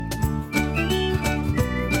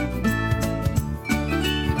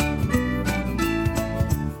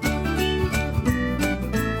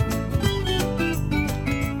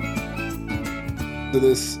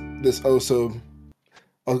this also,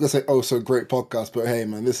 I was gonna say oh so great podcast, but hey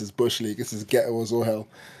man, this is Bush League. This is ghetto as all hell.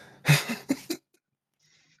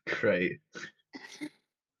 Great.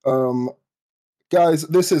 Guys,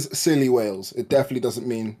 this is Silly Whales. It definitely doesn't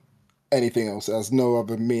mean anything else. It has no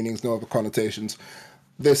other meanings, no other connotations.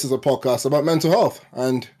 This is a podcast about mental health,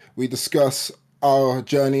 and we discuss our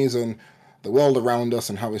journeys and the world around us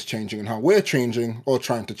and how it's changing and how we're changing or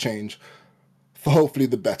trying to change for hopefully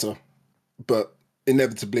the better. But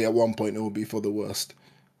inevitably, at one point, it will be for the worst.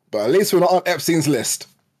 But at least we're not on Epstein's list.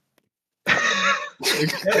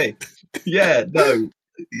 Okay. Yeah, no.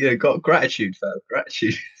 Yeah, got gratitude, fam.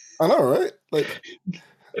 Gratitude. I know, right?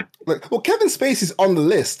 Like, well, Kevin Spacey's on the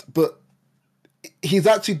list, but he's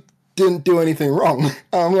actually didn't do anything wrong.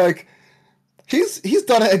 I'm like, he's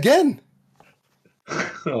done it again.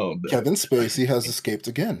 Oh, no. Kevin Spacey has escaped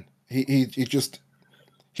again. He just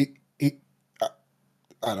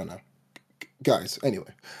I don't know. Guys,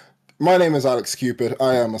 anyway. My name is Alex Cupid.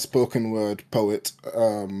 I am a spoken word poet,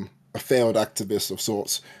 a failed activist of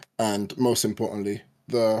sorts, and most importantly,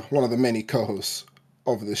 one of the many co-hosts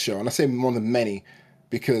of this show. And I say one of the many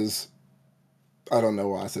because I don't know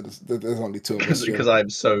why I said this. There's only two of us. Because I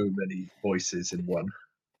have so many voices in one.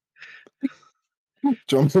 Do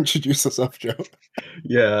you want to introduce yourself, Joe?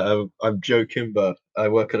 Yeah, I'm Joe Kimber. I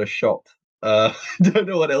work at a shop. Don't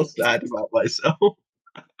know what else to add about myself.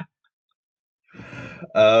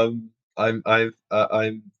 I'm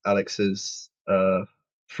Alex's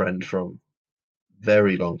friend from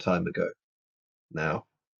very long time ago. Now,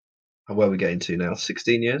 where are we getting to now?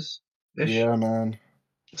 16 years ish, Yeah, man.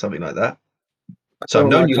 something like that. I So I've don't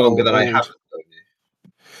known like you how longer than I old. haven't known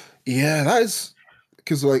you. Yeah, that is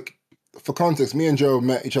because, like, for context, me and Joe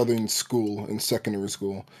met each other in school, in secondary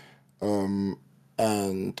school,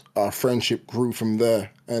 and our friendship grew from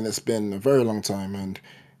there. And it's been a very long time. And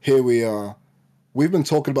here we are. We've been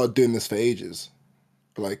talking about doing this for ages,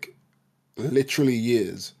 like literally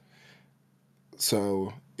years.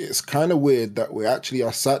 So it's kind of weird that we actually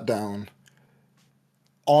are sat down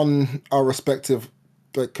on our respective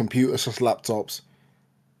like computers or laptops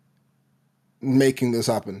making this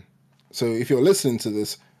happen. So if you're listening to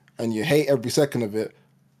this and you hate every second of it,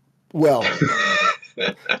 well,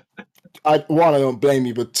 I don't blame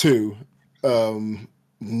you, but two,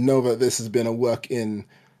 know that this has been a work in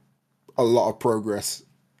a lot of progress,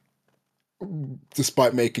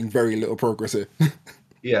 despite making very little progress here.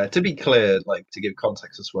 Yeah, to be clear, like to give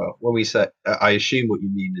context as well, when we say, I assume what you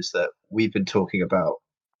mean is that we've been talking about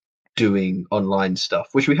doing online stuff,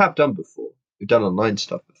 which we have done before. We've done online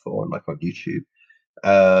stuff before, like on YouTube.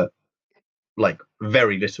 Like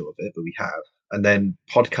very little of it, but we have. And then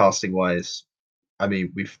podcasting wise, I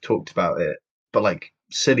mean, we've talked about it, but like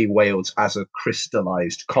Silly Whales as a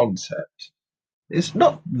crystallized concept, it's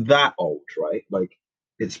not that old, right? Like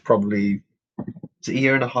it's probably it's a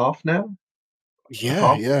year and a half now, a Yeah,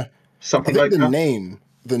 half, yeah. I something think like that.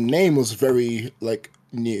 the name was very like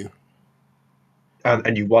new.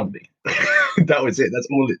 And you won me. That was it. That's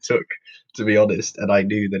all it took, to be honest. And I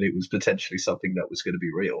knew that it was potentially something that was going to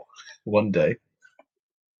be real one day.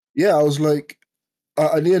 Yeah, I was like,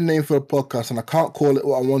 I need a name for a podcast, and I can't call it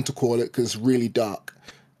what I want to call it because it's really dark.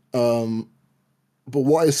 But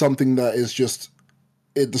what is something that is just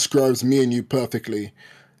it describes me and you perfectly?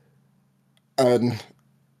 And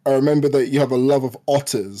I remember that you have a love of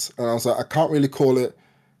otters, and I was like, I can't really call it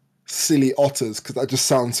Silly Otters because that just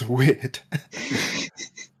sounds weird.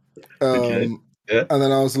 Okay. Yeah. And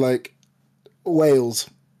then I was like, Wales.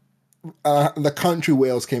 The country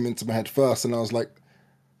Wales came into my head first, and I was like,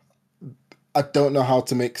 I don't know how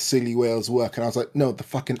to make Silly Wales work. And I was like, no, the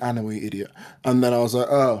fucking anime idiot. And then I was like,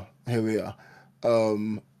 oh, here we are.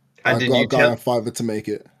 And I did got you a guy tell on Fiverr to make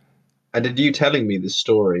it. and did you telling me the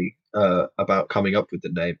story about coming up with the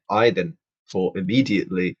name, I then thought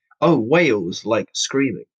immediately, oh, whales like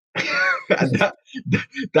screaming. And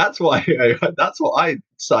that's why that's what I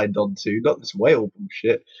signed on to, not this whale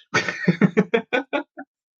bullshit.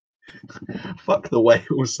 Fuck the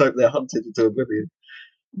whales, hope they're hunted into oblivion.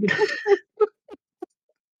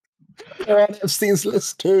 They're on Epstein's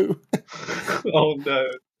list too. Oh no.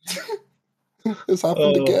 This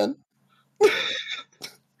happened Oh, again.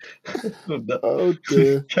 no. Oh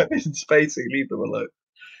dear. Kevin Spacey, leave them alone.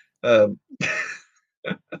 Um,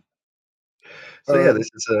 so yeah, this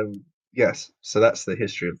is yes. So that's the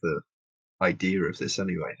history of the idea of this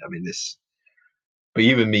anyway. I mean this but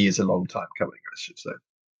you and me is a long time coming, I should say.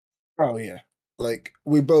 Oh yeah. Like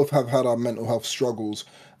we both have had our mental health struggles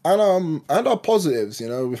and our positives, you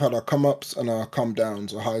know, we've had our come ups and our come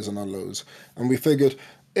downs, our highs and our lows. And we figured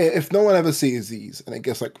if no one ever sees these and it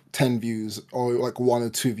gets like 10 views or like one or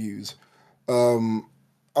two views,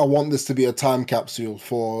 I want this to be a time capsule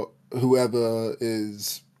for whoever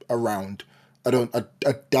is around. I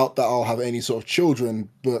doubt that I'll have any sort of children,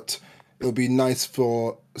 but it'll be nice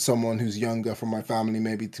for someone who's younger from my family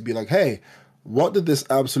maybe to be like, hey, what did this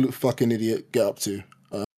absolute fucking idiot get up to?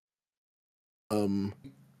 Um,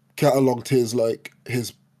 Cataloged his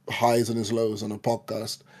his highs and his lows on a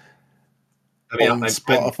podcast I mean, on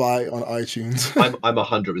Spotify, on iTunes. I'm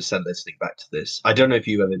 100% listening back to this. I don't know if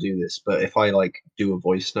you ever do this, but if I like do a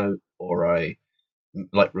voice note or I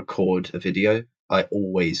like record a video, I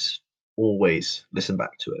always listen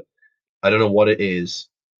back to it. I don't know what it is.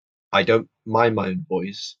 I don't mind my own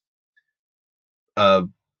voice.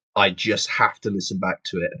 Um, I just have to listen back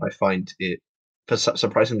to it, and I find it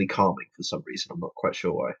surprisingly calming for some reason. I'm not quite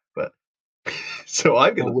sure why, but so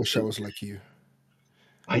I'm I gonna wish I listen. was like you.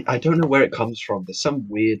 I don't know where it comes from. There's some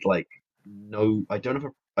weird like no, I don't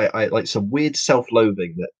know. I like some weird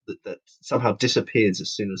self-loathing that somehow disappears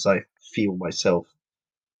as soon as I feel myself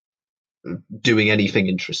doing anything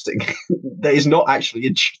interesting. That is not actually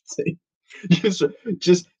interesting. just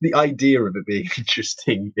just the idea of it being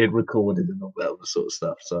interesting in recorded and all that other sort of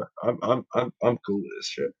stuff. So I'm cool with this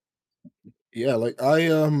shit. Yeah,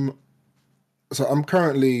 so I'm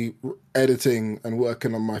currently editing and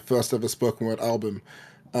working on my first ever spoken word album,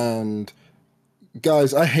 and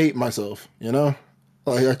guys, I hate myself.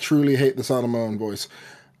 Like I truly hate the sound of my own voice.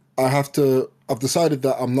 I've decided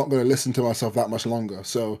that I'm not going to listen to myself that much longer.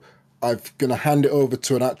 So I'm going to hand it over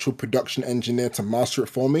to an actual production engineer to master it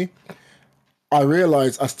for me. I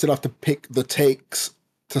realize I still have to pick the takes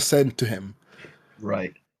to send to him.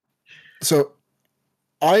 Right. So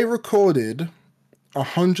I recorded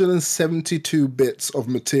 172 bits of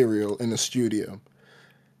material in the studio.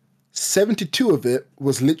 72 of it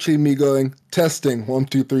was literally me going, testing, one,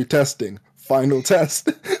 two, three, testing, final test.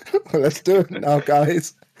 Let's do it now,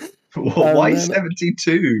 guys. And Why then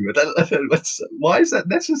 72? Why is that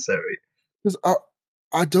necessary? because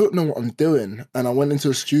I don't know what I'm doing, and I went into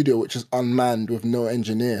a studio which is unmanned with no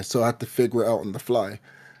engineer, so I had to figure it out on the fly.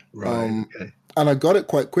 Right. Um, Okay. and I got it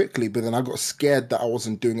quite quickly, but then I got scared that I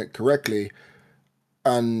wasn't doing it correctly.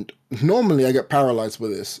 And normally I get paralyzed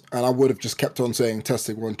with this, and I would have just kept on saying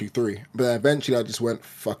testing one, two, three. But then eventually I just went,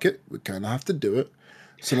 fuck it, we kind of have to do it.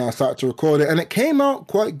 So now I started to record it, and it came out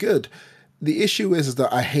quite good. The issue is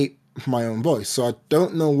that I hate my own voice, so I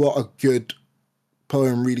don't know what a good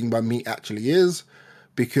poem reading by me actually is,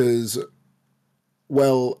 because,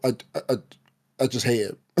 well, I just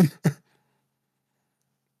hate it.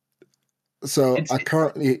 So It's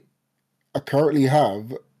I currently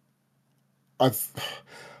have I've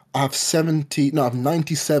I have 70 no I have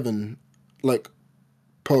 97 like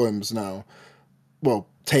poems now, well,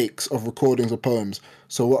 takes of recordings of poems.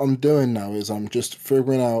 So what I'm doing now is I'm just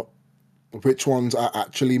figuring out which ones are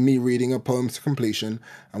actually me reading a poem to completion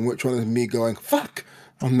and which one is me going fuck,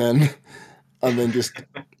 and then just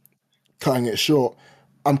cutting it short.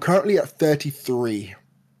 I'm currently at 33,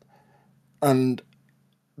 and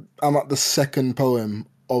I'm at the second poem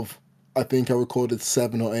of, I think I recorded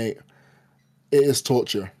 7 or 8. It is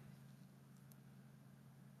torture.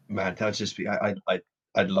 man, that would just be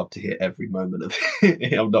I'd love to hear every moment of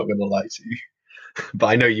it. I'm not gonna lie to you. But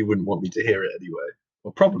I know you wouldn't want me to hear it anyway.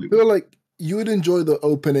 Or probably I feel wouldn't. like you would enjoy the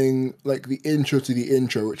opening, like the intro to the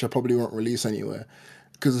intro, which I probably won't release anywhere,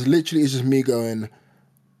 because literally it's just me going,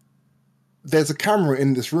 there's a camera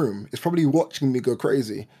in this room. It's probably watching me go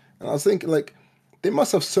crazy. And I was thinking, like, they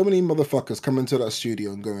must have so many motherfuckers come into that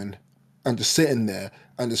studio and going, and just sitting there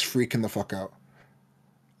and just freaking the fuck out.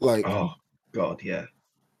 Like, Oh God, yeah.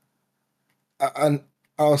 and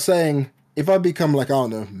I was saying, if I become like, I don't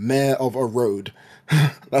know, mayor of a road,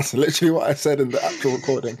 that's literally what I said in the actual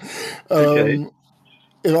recording. Okay. Um,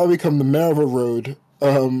 if I become the mayor of a road,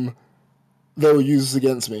 they will use this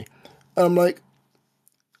against me. And I'm like,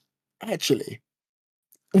 actually,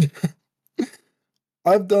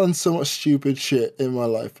 I've done so much stupid shit in my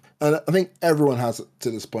life, and I think everyone has it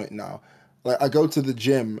to this point now. Like, I go to the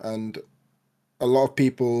gym, and a lot of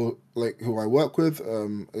people like who I work with,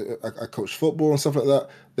 I coach football and stuff like that.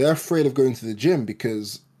 They're afraid of going to the gym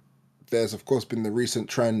because there's of course been the recent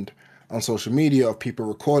trend on social media of people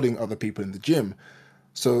recording other people in the gym.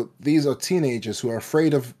 So these are teenagers who are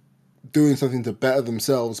afraid of doing something to better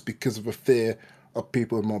themselves because of a fear of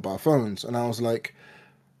people with mobile phones. And I was like,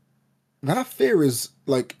 that fear is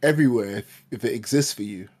like everywhere if it exists for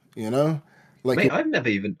you, you know? Like Mate, you're I never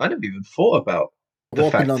even thought about the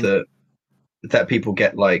walking fact down the that people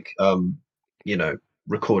get like you know,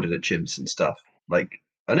 recorded at gyms and stuff. Like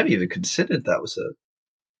I never even considered that was a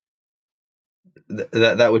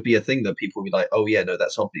that would be a thing that people would be like, oh yeah, no,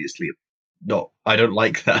 that's obviously not. I don't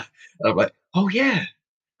like that. And I'm like, Oh yeah,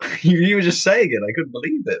 you were just saying it. I couldn't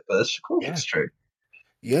believe it, but of course Yeah. it's true.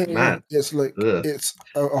 Yeah. Man, It's like ugh. it's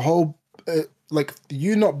a whole like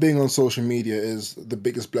you not being on social media is the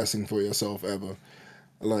biggest blessing for yourself ever.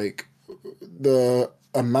 Like the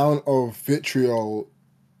amount of vitriol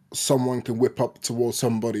someone can whip up towards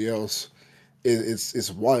somebody else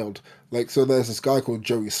is wild. Like so, there's this guy called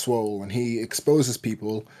Joey Swole, and he exposes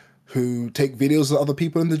people who take videos of other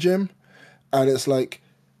people in the gym, and it's like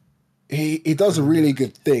he does a Uh, really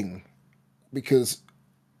good thing because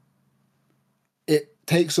it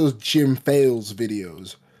takes those gym fails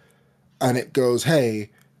videos and it goes,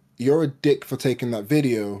 hey, you're a dick for taking that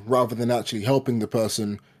video rather than actually helping the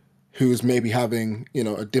person who's maybe having,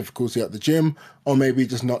 a difficulty at the gym or maybe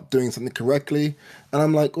just not doing something correctly. And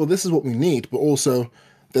I'm like, well, this is what we need. But also,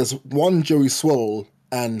 there's one Joey Swole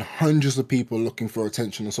and hundreds of people looking for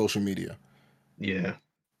attention on social media. yeah,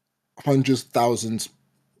 Hundreds, thousands,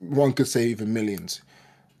 one could say even millions.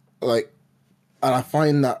 Like, and I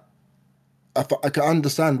find that I can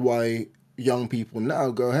understand why young people now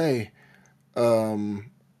go, hey,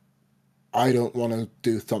 I don't want to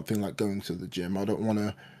do something like going to the gym. I don't want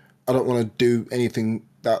to do anything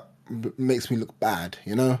that makes me look bad,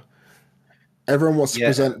 you know? Everyone wants to yeah,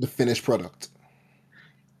 present the finished product.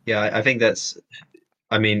 yeah. I think that's.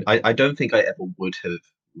 I mean, I don't think I ever would have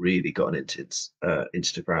really gotten into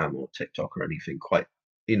Instagram or TikTok or anything quite.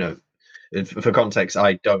 You know, for context,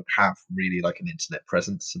 I don't have really like an internet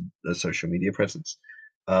presence and a social media presence.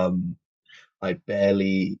 Um, I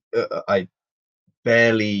barely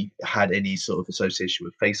had any sort of association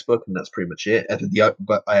with Facebook, and that's pretty much it.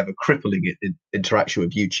 But I have a crippling interaction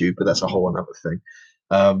with YouTube, but that's a whole another thing.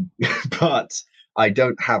 But I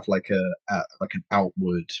don't have like like an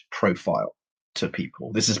outward profile to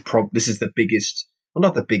people. This is the biggest, well,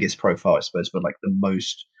 not the biggest profile, I suppose, but like the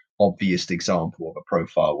most obvious example of a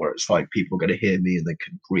profile where it's like people are going to hear me and they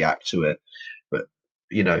can react to it. But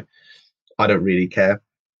you know, I don't really care,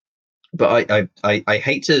 but I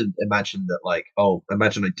hate to imagine that, like, oh,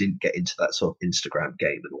 imagine I didn't get into that sort of Instagram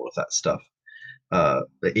game and all of that stuff,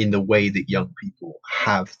 in the way that young people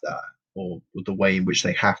have that, or the way in which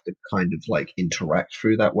they have to kind of like interact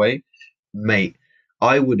through that way. Mate,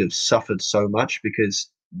 I would have suffered so much because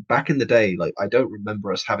back in the day, like, I don't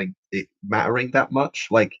remember us having it mattering that much.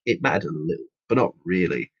 Like, it mattered a little, but not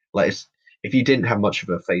really. Like, if you didn't have much of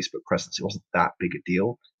a Facebook presence, it wasn't that big a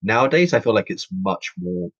deal. Nowadays, I feel like it's much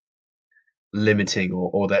more limiting,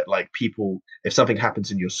 or that, like, people, if something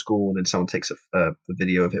happens in your school and someone takes a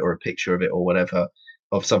video of it or a picture of it or whatever,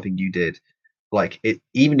 of something you did, like, it,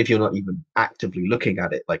 even if you're not even actively looking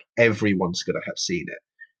at it, like, everyone's going to have seen it.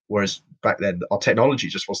 Whereas back then our technology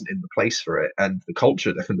just wasn't in the place for it, and the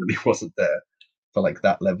culture definitely wasn't there for like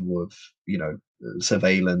that level of,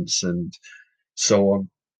 surveillance and so on.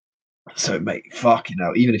 So, mate, fuck,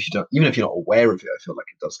 even if you're not aware of it, I feel like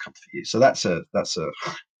it does come for you. So that's a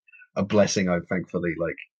blessing I thankfully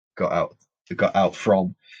like got out got out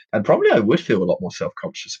from. And probably I would feel a lot more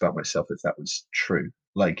self-conscious about myself if that was true.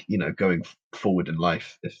 Like, going forward in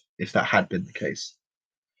life, if that had been the case.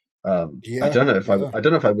 I Yeah, don't know if yeah. I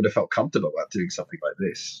don't know if I would have felt comfortable about doing something like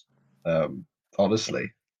this.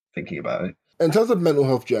 Honestly, thinking about it. In terms of mental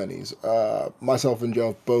health journeys, myself and Joe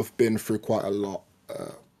have both been through quite a lot.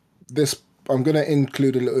 This I'm gonna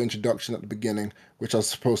include a little introduction at the beginning, which I was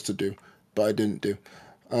supposed to do, but I didn't do.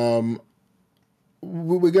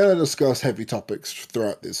 We're gonna discuss heavy topics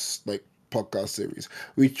throughout this podcast series.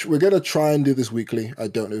 We're gonna try and do this weekly. I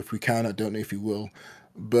don't know if we can. I don't know if we will,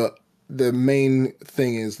 but the main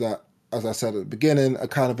thing is that, as I said at the beginning, a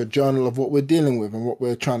kind of a journal of what we're dealing with and what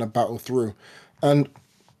we're trying to battle through. And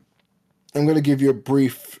I'm gonna give you a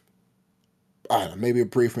brief. I don't know, maybe a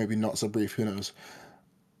brief, maybe not so brief. Who knows?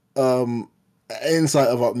 Insight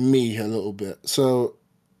about me a little bit. So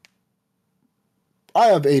I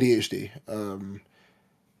have ADHD. And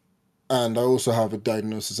I also have a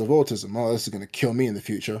diagnosis of autism. Oh, this is going to kill me in the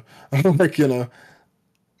future. like, and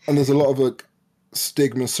there's a lot of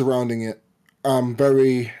stigma surrounding it. I'm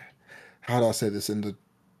very, how do I say this in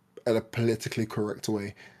a politically correct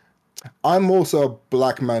way? I'm also a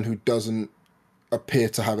black man who doesn't appear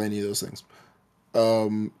to have any of those things.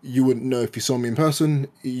 You wouldn't know if you saw me in person.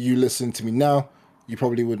 You listen to me now, you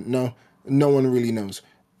probably wouldn't know. No one really knows.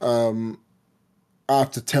 I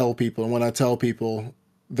have to tell people, and when I tell people,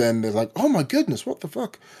 then they're like, "Oh my goodness, what the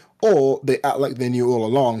fuck?" Or they act like they knew all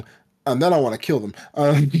along, and then I want to kill them.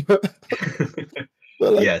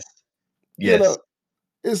 But like, Yes, you yes. know,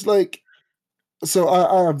 it's like, so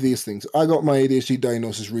I have these things. I got my ADHD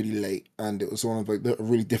diagnosis really late, and it was one of a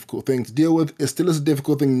really difficult thing to deal with. It still is a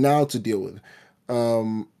difficult thing now to deal with.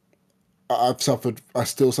 I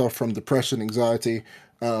still suffer from depression, anxiety,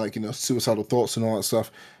 like suicidal thoughts and all that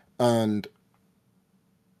stuff. And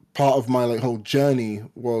part of my like whole journey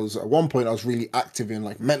was at one point I was really active in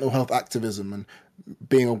like mental health activism and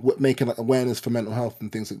making like awareness for mental health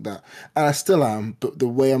and things like that. And I still am, but the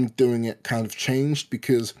way I'm doing it kind of changed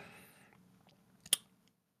because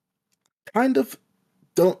kind of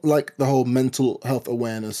don't like the whole mental health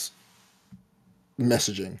awareness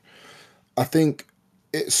messaging. I think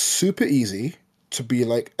it's super easy to be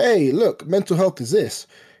like, hey, look, mental health is this.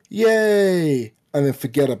 Yay! And then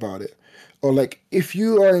forget about it. Or like, if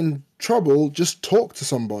you are in trouble, just talk to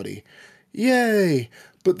somebody. Yay!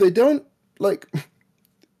 But they don't like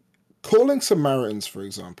calling Samaritans, for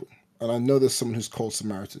example, and I know there's someone who's called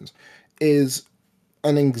Samaritans, is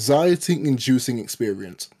an anxiety inducing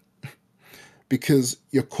experience because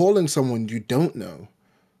you're calling someone you don't know,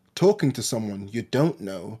 talking to someone you don't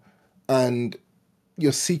know, and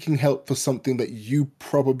you're seeking help for something that you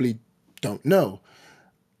probably don't know.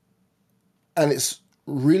 And it's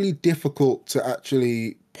really difficult to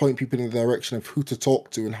actually point people in the direction of who to talk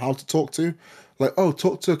to and how to talk to. Like, oh,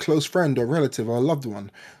 talk to a close friend or relative or a loved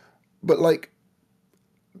one. But like,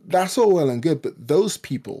 that's all well and good, but those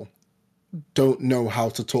people don't know how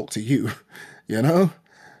to talk to you, you know?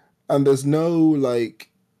 And there's no like,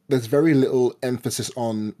 there's very little emphasis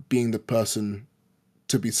on being the person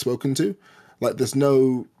to be spoken to. Like, there's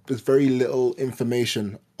very little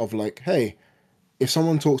information of like, hey, if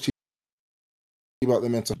someone talks to you about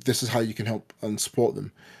their mental health, this is how you can help and support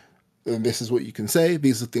them. And this is what you can say.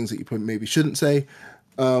 These are things that you maybe shouldn't say.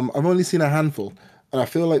 I've only seen a handful, and I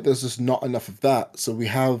feel like there's just not enough of that. So we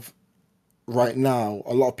have right now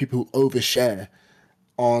a lot of people who overshare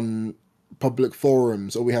on public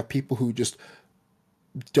forums, or we have people who just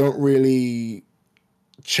don't really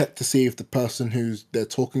check to see if the person who's they're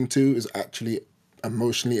talking to is actually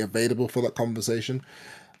emotionally available for that conversation.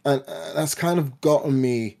 And that's kind of gotten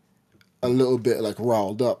me a little bit like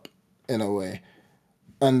riled up in a way.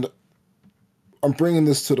 And I'm bringing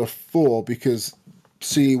this to the fore because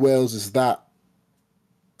Sea Wales is that.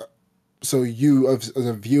 So you, as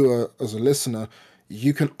a viewer, as a listener,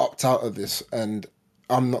 you can opt out of this, and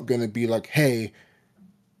I'm not going to be like, hey,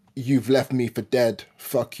 you've left me for dead.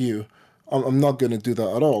 Fuck you. I'm not going to do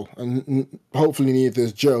that at all. And hopefully neither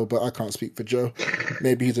is Joe, but I can't speak for Joe.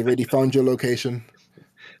 Maybe he's already found your location.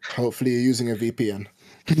 Hopefully you're using a VPN.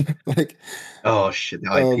 like, Oh shit, the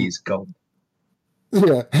IP um, is gone.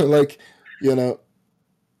 yeah, like, you know,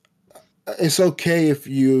 it's okay if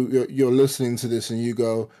you're listening to this and you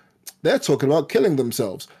go, they're talking about killing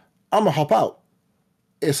themselves. I'm gonna hop out.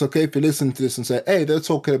 It's okay if you listen to this and say, hey, they're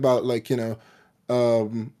talking about like,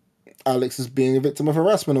 um, Alex is being a victim of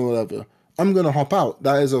harassment or whatever. I'm gonna hop out.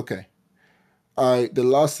 That is okay. The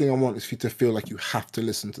last thing I want is for you to feel like you have to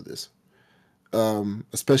listen to this.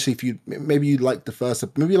 Especially if you maybe you like the first,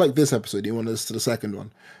 maybe you like this episode, you want to listen to the second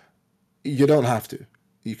one. You don't have to.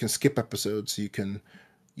 You can skip episodes. You can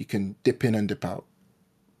dip in and dip out.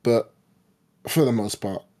 But for the most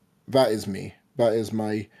part, that is me. That is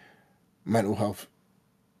my mental health.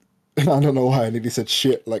 I don't know why I nearly said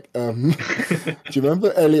shit. Like, do you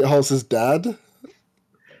remember Elliot Hulse's dad?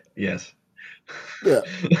 Yes. Yeah.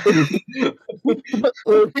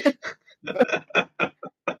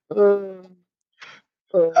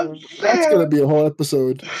 That's gonna Fair. be a whole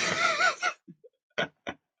episode.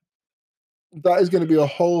 That is gonna be a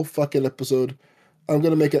whole fucking episode. I'm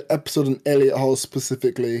gonna make an episode on Elliot Hall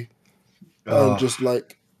specifically, and Oh, just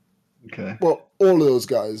like, okay. well, all of those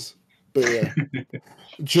guys. But yeah,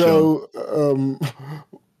 Sure. Joe.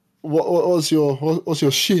 What's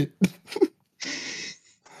your shit?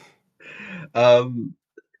 Um,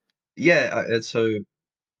 yeah, so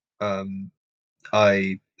um,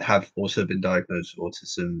 I have also been diagnosed with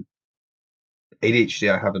autism.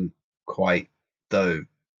 ADHD, I haven't quite, though.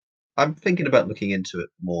 I'm thinking about looking into it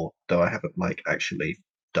more, though I haven't like actually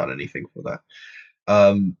done anything for that.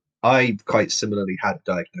 I quite similarly had a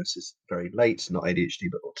diagnosis very late, not ADHD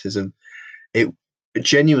but autism. It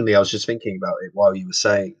genuinely, I was just thinking about it while you were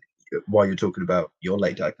saying, while you were talking about your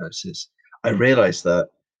late diagnosis. I realized that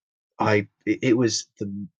it was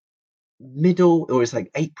the middle, or it's like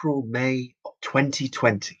April, May of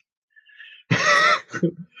 2020.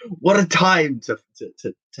 What a time to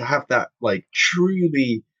have that like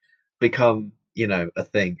truly become, a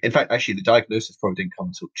thing. In fact, actually, the diagnosis probably didn't come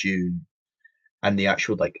until June, and the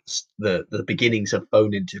actual like the beginnings of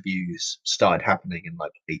phone interviews started happening in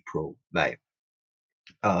like April, May.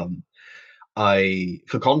 Um,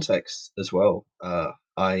 for context as well,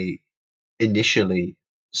 I initially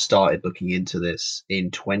started looking into this in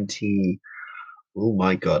 20, oh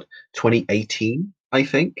my God, 2018, I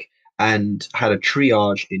think. and had a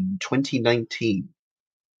triage in 2019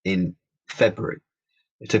 in February.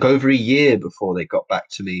 It took over a year before they got back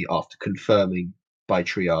to me after confirming by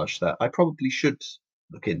triage that I probably should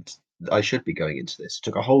look into. I should be going into this. It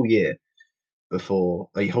took a whole year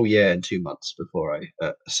and 2 months before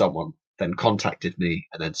someone then contacted me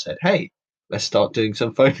and then said, "Hey, let's start doing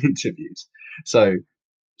some phone interviews." So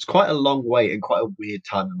it's quite a long wait and quite a weird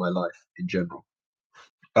time in my life in general.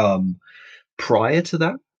 Um, Prior to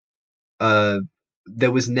that, uh,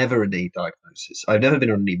 there was never any diagnosis. I've never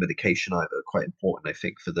been on any medication either. Quite important, I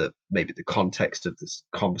think, for the maybe the context of this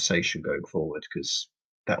conversation going forward, because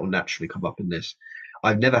that will naturally come up in this.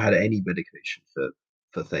 I've never had any medication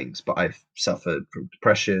for things, but I've suffered from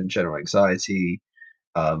depression, general anxiety.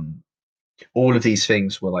 Um, all of these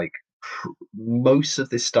things were like most of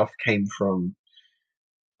this stuff came from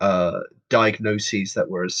uh, diagnoses that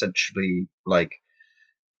were essentially like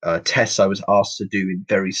tests I was asked to do in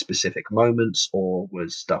very specific moments, or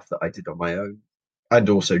was stuff that I did on my own, and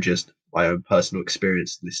also just my own personal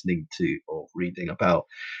experience listening to or reading about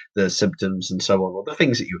the symptoms and so on, or the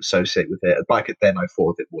things that you associate with it. Back then, I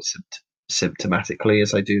thought of it more symptomatically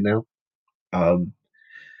as I do now,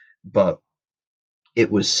 but it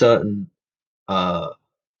was certain. Uh,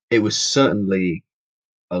 it was certainly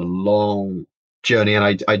a long journey,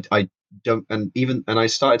 and I don't, and I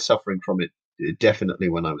started suffering from it definitely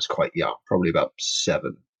when I was quite young, probably about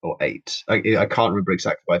 7 or 8. I can't remember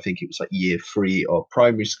exactly, but I think it was like year 3 of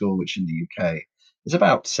primary school, which in the UK is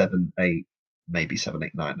about 7, 8, maybe 7,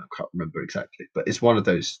 8, 9. I can't remember exactly, but it's one of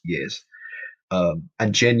those years.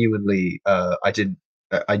 And genuinely, I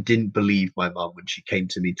didn't believe my mum when she came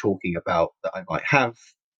to me talking about that I might have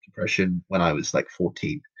depression when I was like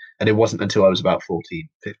 14. And it wasn't until I was about 14,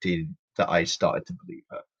 15 that I started to believe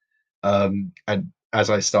her. And as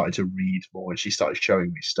I started to read more and she started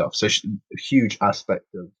showing me stuff, so a huge aspect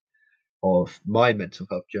of my mental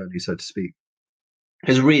health journey, so to speak,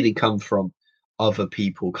 has really come from other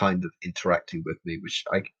people kind of interacting with me, which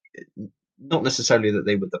I not necessarily that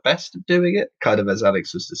they were the best at doing it, kind of as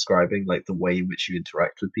Alex was describing, like the way in which you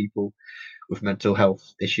interact with people with mental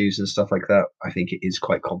health issues and stuff like that. I think it is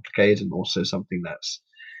quite complicated and also something that's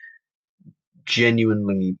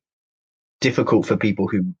genuinely difficult for people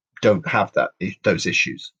who don't have those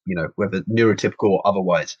issues, whether neurotypical or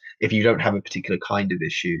otherwise. If you don't have a particular kind of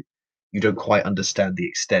issue, you don't quite understand the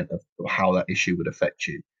extent of how that issue would affect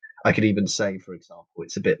you. I could even say, for example,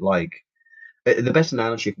 it's a bit like the best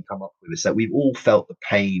analogy I can come up with is that we've all felt the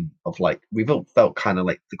pain of like we've all felt kind of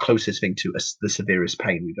like the closest thing to the severest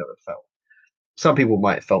pain we've ever felt. Some people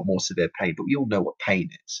might have felt more severe pain, but we all know what pain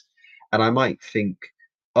is. And I might think,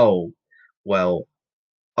 oh, well,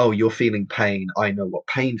 oh, you're feeling pain. I know what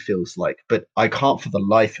pain feels like, but I can't for the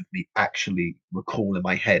life of me actually recall in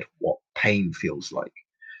my head what pain feels like.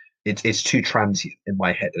 It's too transient in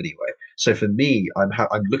my head anyway. So for me, I'm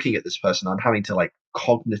looking at this person. I'm having to like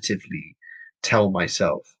cognitively tell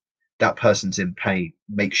myself that person's in pain.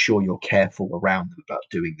 Make sure you're careful around them about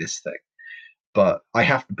doing this thing. But I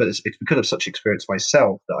have to. But it's because of such experience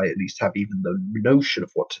myself that I at least have even the notion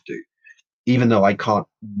of what to do, even though I can't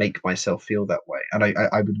make myself feel that way. And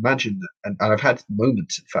I would imagine that, and I've had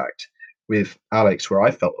moments, in fact, with Alex where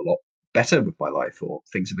I felt a lot better with my life, or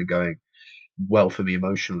things have been going well for me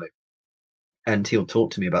emotionally, and he'll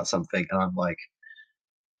talk to me about something and I'm like,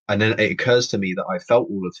 and then it occurs to me that I felt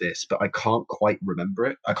all of this but I can't quite remember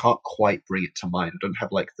it. I can't quite bring it to mind. I don't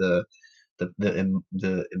have like the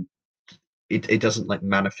it doesn't like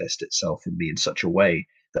manifest itself in me in such a way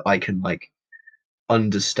that I can like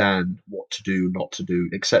understand what to do, not to do,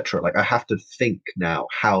 etc. Like I have to think now,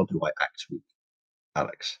 how do I act with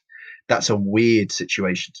Alex? That's a weird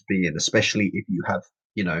situation to be in, especially if you have,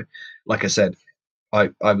 like I said, I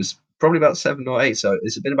was probably about 7 or 8, so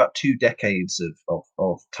it's been about 2 decades of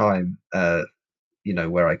time,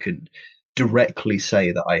 where I could directly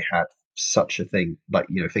say that I had such a thing, like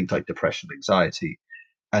things like depression, anxiety,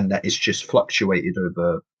 and that it's just fluctuated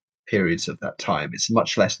over periods of that time. It's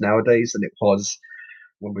much less nowadays than it was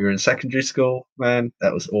when we were in secondary school. Man,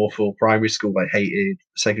 that was awful. Primary school I hated.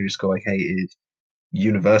 Secondary school I hated.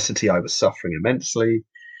 University I was suffering immensely.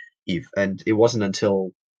 And it wasn't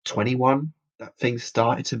until 21 that things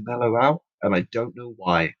started to mellow out, and I don't know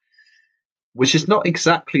why. Which is not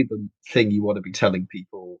exactly the thing you want to be telling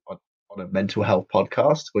people on a mental health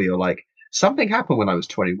podcast, where you're like, something happened when I was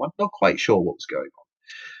 21. Not quite sure what was going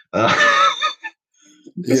on.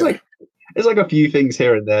 There's Yeah. like there's like a few things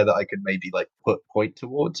here and there that I could maybe like point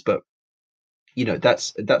towards, but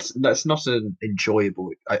that's not an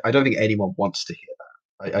enjoyable. I don't think anyone wants to hear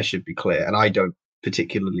that. I should be clear, and I don't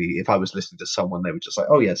particularly. If I was listening to someone, they were just like,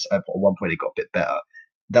 "Oh yes, at one point it got a bit better."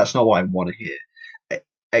 that's not what I want to hear. E-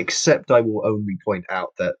 Except I will only point out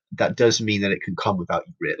that that does mean that it can come without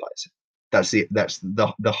you realizing. That's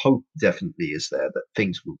the hope definitely is there that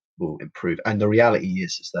things will improve. And the reality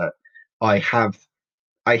is that I have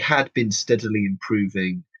I had been steadily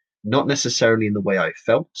improving, not necessarily in the way I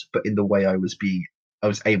felt, but in the way I was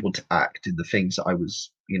able to act in the things that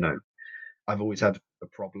I've always had a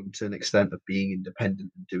problem to an extent of being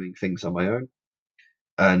independent and doing things on my own.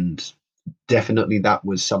 And definitely that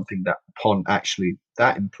was something that upon actually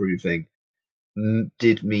that improving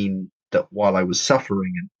did mean that while I was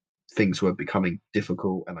suffering and things were becoming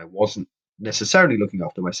difficult and I wasn't necessarily looking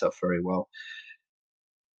after myself very well,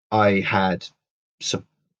 I had sup-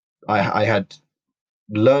 I had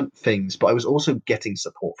learnt things, but I was also getting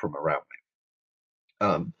support from around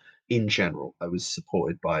me. In general, I was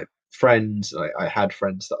supported by friends. I had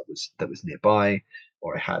friends that was nearby,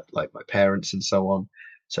 or I had like my parents and so on.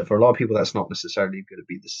 So for a lot of people, that's not necessarily going to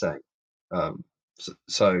be the same. Um,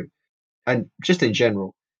 so and just in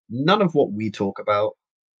general, none of what we talk about.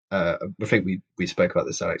 I think we spoke about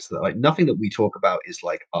this, Alex. That like nothing that we talk about is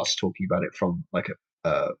like us talking about it from like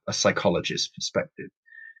a psychologist perspective.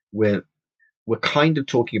 We're we're kind of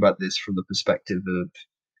talking about this from the perspective of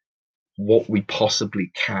what we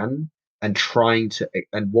possibly can and trying to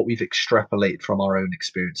and what we've extrapolated from our own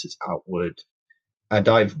experiences outward. And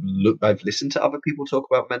I've listened to other people talk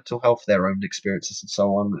about mental health, their own experiences and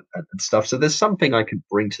so on and stuff. So there's something I can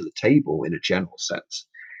bring to the table in a general sense.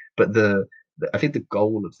 But I think the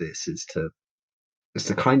goal of this is to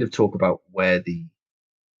kind of talk about where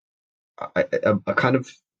a kind of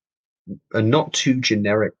a not too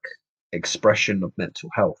generic expression of mental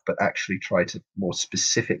health, but actually try to more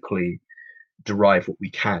specifically derive what we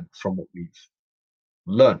can from what we've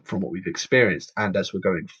learned, from what we've experienced. And as we're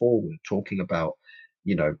going forward, talking about,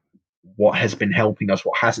 you know, what has been helping us,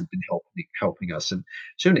 what hasn't been helping us. And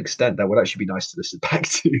to an extent, that would actually be nice to listen back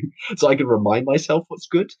to so I can remind myself what's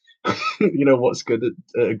good, what's good,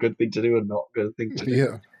 a good thing to do and not a good thing to do.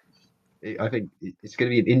 Yeah. I think it's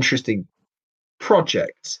going to be an interesting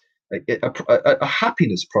project, a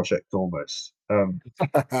happiness project almost.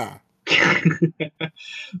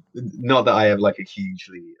 Not that I have like a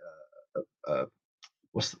hugely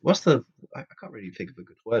what's the I can't really think of a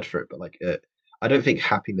good word for it, but like I don't think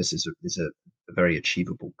happiness is a very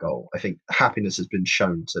achievable goal. I think happiness has been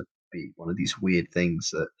shown to be one of these weird things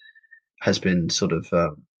that has been sort of a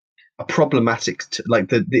problematic like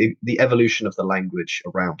the evolution of the language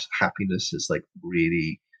around happiness has like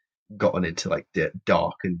really gotten into like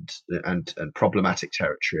dark and problematic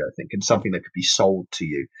territory, I think, and something that could be sold to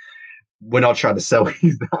you. We're not trying to sell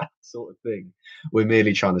you that sort of thing. We're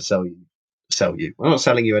merely trying to sell you. We're not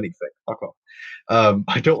selling you anything. Fuck off.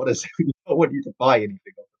 I don't want to sell you. I don't want you to buy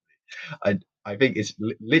anything off of me. I think it's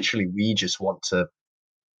literally we just want to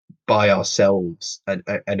buy ourselves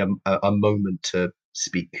a moment to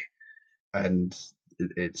speak, and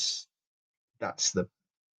it's that's the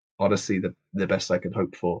honestly the best I can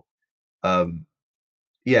hope for. Um,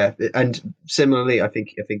 yeah, and similarly, I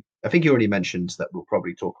think you already mentioned that we'll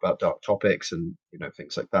probably talk about dark topics and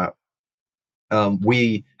things like that.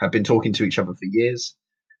 We have been talking to each other for years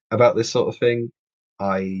about this sort of thing.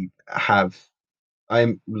 I have,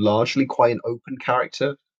 I'm largely quite an open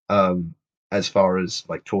character, um, as far as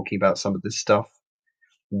like talking about some of this stuff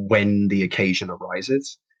when the occasion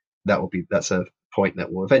arises. That's a point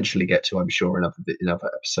that we'll eventually get to, I'm sure, in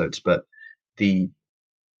other episodes. But the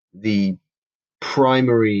the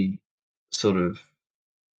primary sort of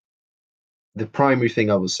the primary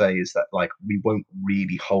thing I will say is that like we won't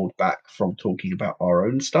really hold back from talking about our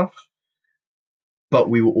own stuff, but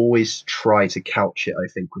we will always try to couch it, I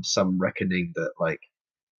think, with some reckoning that like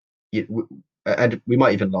and we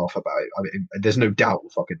might even laugh about it. I mean, there's no doubt we'll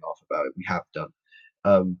fucking laugh about it. We have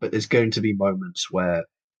done, but there's going to be moments where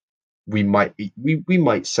we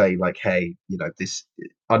might say like, hey, this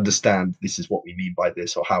understand this is what we mean by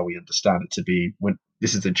this or how we understand it to be when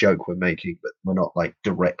this is a joke we're making, but we're not like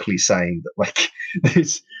directly saying that like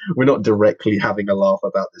this. We're not directly having a laugh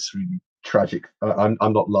about this really tragic. I'm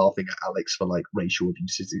not laughing at Alex for like racial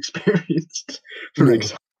abuse he's experienced, for No,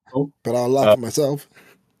 example. but I'll laugh Uh, at myself.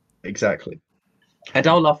 exactly, and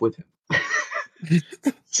I'll laugh with him.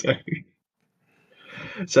 So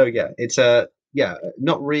so yeah, it's yeah,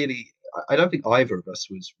 not really. I don't think either of us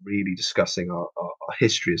was really discussing our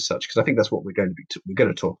history as such because I think that's what we're going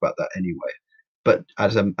to talk about that anyway. But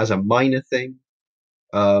as a minor thing,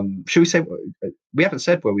 should we say we haven't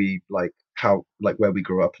said where we like how like where we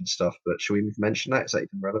grew up and stuff, but should we mention that? Is that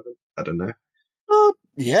even relevant? I don't know.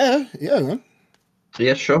 Yeah, yeah, man.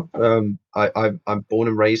 Yeah, sure. I'm born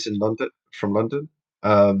and raised in London, from London,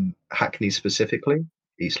 Hackney specifically.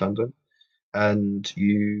 East London. And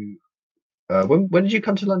you, when did you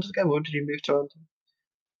come to London again? When did you move to London?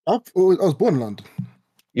 I was born in London.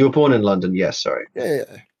 You were born in London, yes, sorry. Yeah, yeah,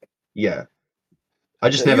 yeah. Yeah.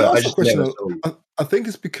 Yeah, you I asked that just question. never saw you. I think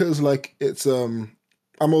it's because like it's I'm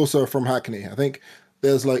also from Hackney. I think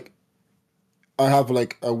there's like I have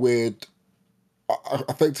like a weird.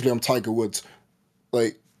 Effectively, I'm Tiger Woods.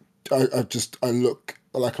 Like I look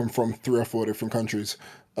like I'm from three or four different countries,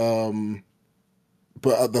 um,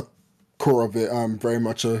 but at the core of it, I'm very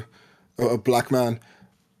much a black man.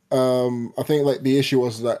 I think like the issue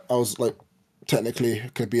was that I was like technically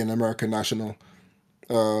could be an American national.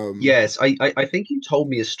 Um, Yes, I think you told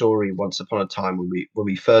me a story once upon a time when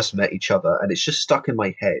we first met each other, and it's just stuck in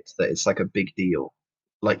my head that it's like a big deal,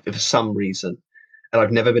 like for some reason, and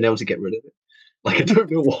I've never been able to get rid of it. Like I don't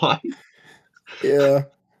know why. yeah,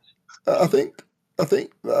 I think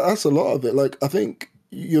that's a lot of it. Like I think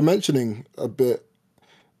you're mentioning a bit,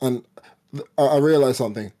 and I realize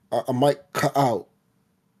something. I might cut out.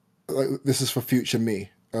 Like this is for future me.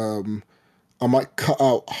 I might cut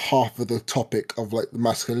out half of the topic of like the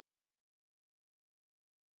masculinity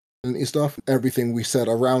stuff. Everything we said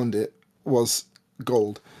around it was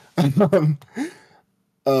gold. um,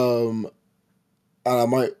 and I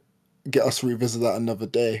might get us to revisit that another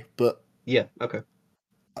day. But Yeah, okay.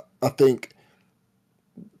 I think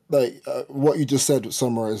like what you just said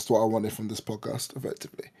summarized what I wanted from this podcast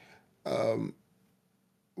effectively. Um,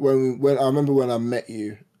 when I remember when I met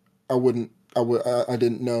you, I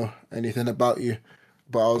didn't know anything about you,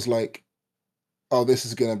 but I was like, oh, this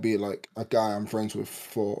is gonna be like a guy I'm friends with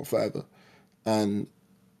for forever, and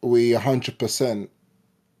we 100%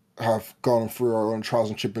 have gone through our own trials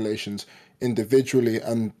and tribulations individually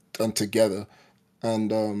and together,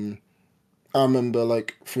 and I remember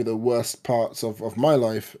like through the worst parts of my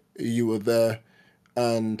life, you were there,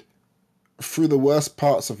 and through the worst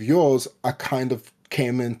parts of yours, I kind of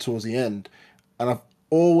came in towards the end. And I've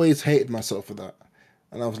always hated myself for that.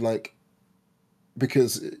 And I was like,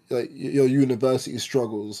 because like your university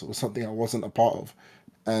struggles was something I wasn't a part of.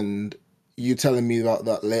 And you telling me about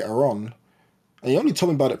that later on, and you only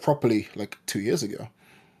told me about it properly like 2 years ago.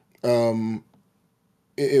 Um,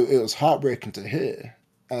 it was heartbreaking to hear.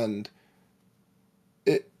 And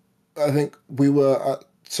it, I think we were at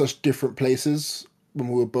such different places when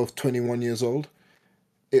we were both 21 years old.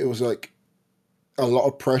 It was like a lot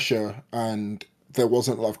of pressure and there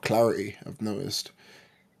wasn't a lot of clarity. I've noticed.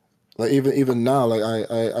 Like even now, like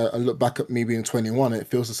I look back at me being 21, it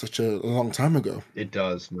feels like such a long time ago. It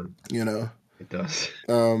does, man. You know, It does.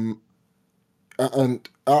 um, and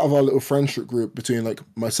out of our little friendship group between like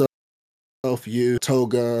myself, you,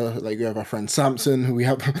 Toga, like we have our friend Samson, who we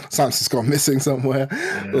have Samson's gone missing somewhere.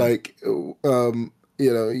 Yeah. Like, you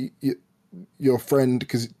know, your friend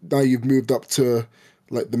because now you've moved up to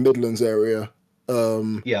like the Midlands area.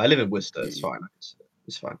 Um, Yeah, I live in Worcester. It's fine.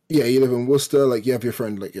 It's fine. yeah, you live in Worcester, like you have your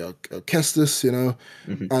friend like Kestis, you know,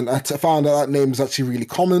 Hmm. and found out that name is actually really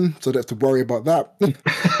common, so I don't have to worry about that.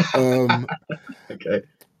 um, Okay.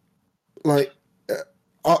 like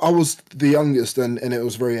uh, I was the youngest, and it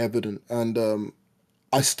was very evident, and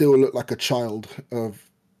I still look like a child of,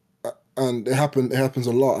 and it happens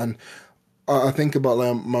a lot, and I think about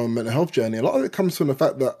like my mental health journey. A lot of it comes from the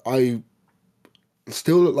fact that I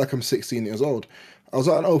still look like I'm 16 years old. I was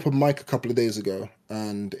at an open mic a couple of days ago,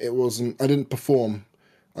 and it wasn't. I didn't perform.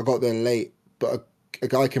 I got there late, but a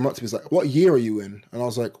guy came up to me. He's like, "What year are you in?" And I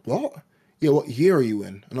was like, "What? Yeah, what year are you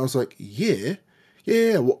in?" And I was like, "Year?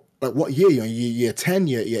 Yeah, what? Like what year? You in year 10,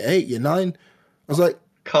 year 8, year 9?" I was like,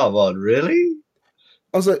 Come on, really?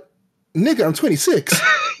 I was like, "Nigga, I'm 26."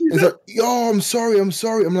 You He's know? like, "Yo, I'm sorry, I'm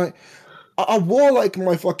sorry." I'm like, I wore like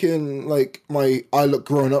my fucking like my I look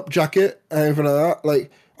grown up jacket and everything like that. Like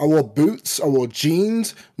I wore boots, I wore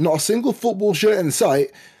jeans, not a single football shirt in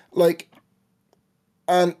sight. Like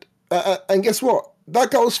and guess what?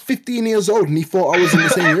 That guy was 15 years old and he thought I was in the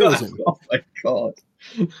same year as him. Oh my God.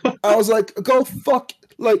 I was like, go fuck.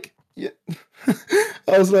 Like, yeah.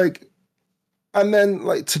 I was like, and then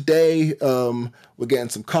like today, we're getting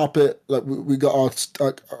some carpet. Like we got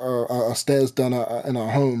our stairs done in our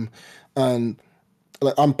home, and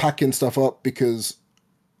like I'm packing stuff up because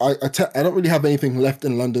I don't really have anything left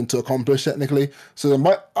in London to accomplish technically. So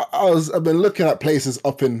I've been looking at places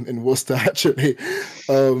up in Worcester actually,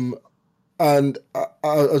 um, and I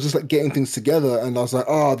was just like getting things together, and I was like,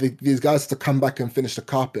 oh, these guys have to come back and finish the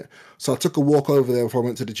carpet. So I took a walk over there before I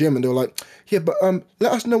went to the gym, and they were like, yeah, but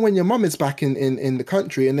let us know when your mum is back in the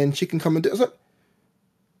country, and then she can come and do it. I was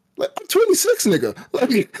like I'm 26,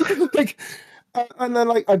 nigga, like. And then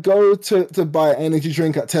like I go to buy an energy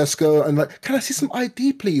drink at Tesco and like, can I see some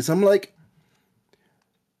ID please? I'm like,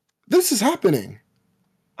 This is happening.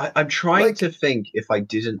 I'm trying Like, to think if I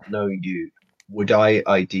didn't know you, would I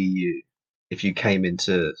ID you if you came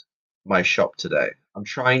into my shop today? I'm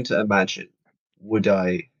trying to imagine, would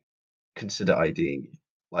I consider IDing you?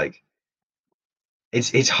 Like,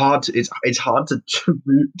 it's hard to it's hard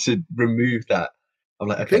to remove that. I'm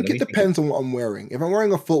like, I okay, think let it me think of depends on what I'm wearing. If I'm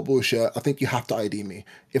wearing a football shirt, I think you have to ID me.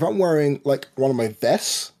 If I'm wearing like one of my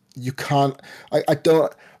vests, you can't. I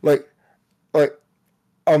don't like like.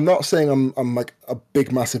 I'm not saying I'm like a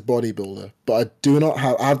big massive bodybuilder, but I do not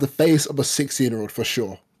have. I have the face of a 16-year-old for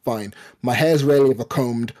sure. Fine. My hair's rarely ever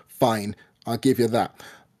combed. Fine. I'll give you that.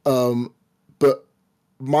 But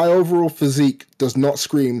my overall physique does not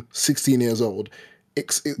scream 16 years old.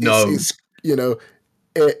 no. It's you know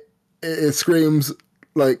it it screams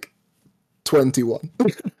like 21.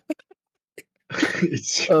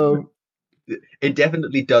 It's um, it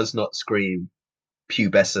definitely does not scream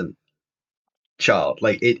pubescent child.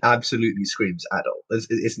 Like it absolutely screams adult.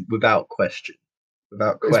 It's without question.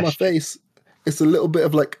 Without it's my question. face. It's a little bit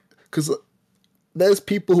of like because there's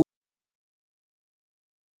people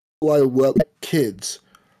who I work with, kids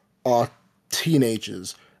are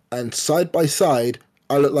teenagers, and side by side,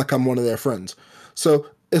 I look like I'm one of their friends. So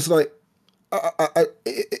it's like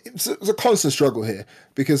it's a constant struggle here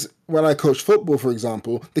because when I coach football, for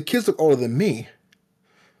example, the kids look older than me.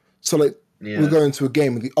 So like we're Yeah. going to a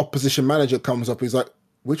game and the opposition manager comes up. He's like,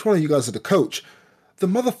 "Which one of you guys are the coach?" The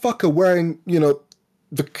motherfucker wearing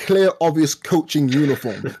the clear, obvious coaching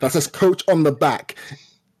uniform that says "coach" on the back.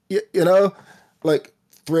 You know, like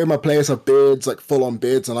three of my players have beards, like full on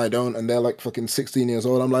beards, and I don't, and they're like fucking 16 years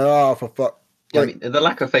old. I'm like, oh, for fuck. Yeah, I Like, mean, the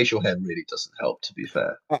lack of facial hair really doesn't help, to be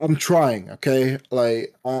fair. I'm trying, okay?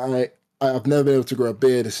 Like, I've never been able to grow a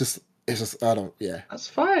beard. It's just, I don't, yeah. That's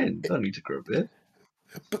fine. Don't need to grow a beard.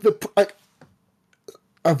 But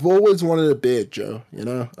I've always wanted a beard, Joe.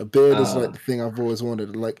 A beard is like Uh, the thing I've always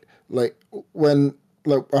wanted. Like when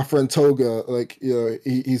like our friend Toga, like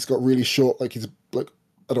he's got really short, like he's like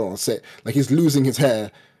I don't want to say it, like he's losing his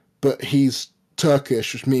hair, but he's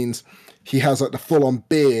Turkish, which means he has like the full on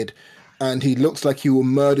beard, and he looks like he will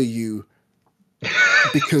murder you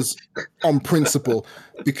because on principle,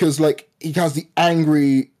 because like he has the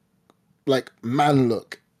angry like man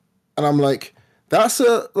look, and I'm like, that's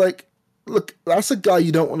a like, look, that's a guy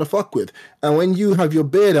you don't want to fuck with. And when you have your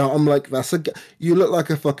beard out, I'm like, that's a guy. You look like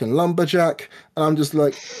a fucking lumberjack. And I'm just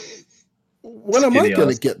like, when am I skinny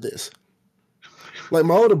gonna ass. get this? Like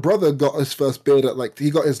my older brother got his first beard at like he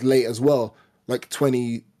got his late as well, like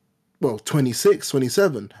 20, well 26,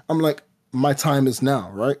 27. I'm like, my time is now,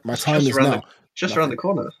 right? My It's time just is around the now. just around Nothing. the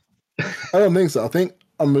corner. I don't think so. I think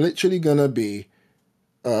I'm literally gonna be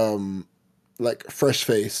like fresh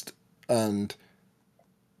faced and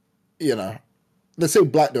you know let's say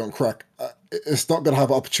black don't crack. It's not gonna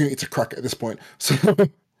have an opportunity to crack at this point. So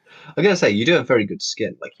I'm gonna say you do have very good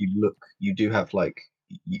skin. Like you do have like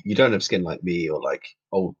you don't have skin like me or like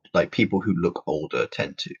old like people who look older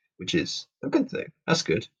tend to, which is a good thing. That's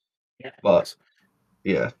good. yeah, But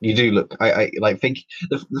yeah, you do look. I like think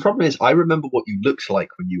the problem is I remember what you looked like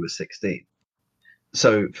when you were 16.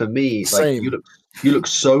 So for me, like same. you look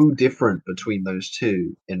so different between those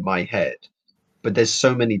two in my head, but there's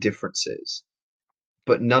so many differences.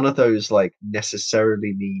 But none of those like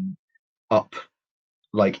necessarily mean up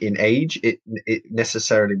like in age. It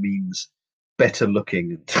necessarily means better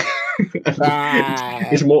looking. Ah,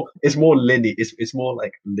 It's more linear. It's more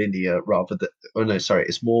like linear rather than. Oh no, sorry.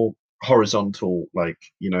 It's more horizontal. Like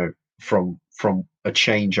from a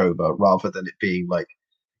changeover rather than it being like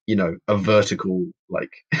a vertical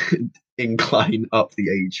like incline up the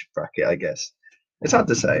age bracket. I guess it's hard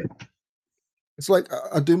to say. it's like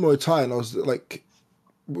I do Muay Thai, and I was like,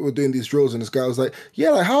 we were doing these drills, and this guy was like,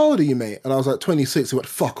 "Yeah, like how old are you, mate?" And I was like, 26. He went,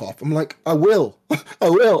 "Fuck off." I'm like, "I will, I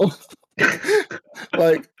will."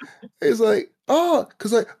 Like, it's like, oh,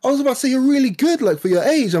 because like I was about to say you're really good, like for your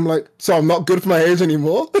age. I'm like, so I'm not good for my age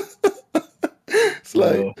anymore. It's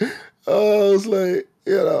like, No, oh, it's like,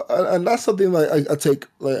 and that's something like I take,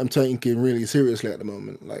 like I'm taking really seriously at the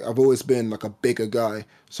moment. Like I've always been like a bigger guy,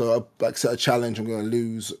 so I like set a challenge. I'm going to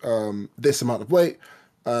lose this amount of weight.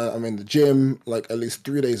 I'm in the gym like at least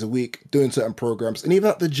 3 days a week, doing certain programs, and even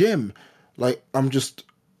at the gym, like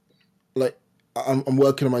like I'm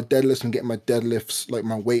working on my deadlifts and getting my deadlifts, like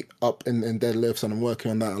my weight up in deadlifts, and I'm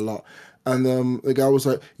working on that a lot. And the guy was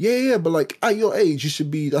like, yeah, but like at your age, you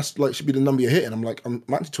should be that's like should be the number you're hitting. I'm like, I'm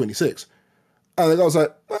actually 26. And the guy was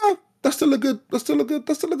like, that's still a good, that's still a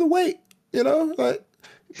good weight, like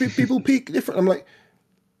people peak different. I'm like,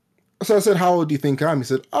 so I said, how old do you think I am? He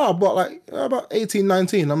said, oh, but like about 18,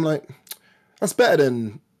 19. I'm like, that's better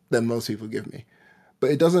than most people give me. but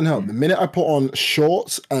it doesn't help. The Mm. minute I put on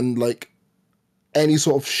shorts and like any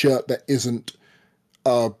sort of shirt that isn't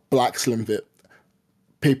a black slim fit,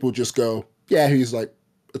 people just go, yeah, he's like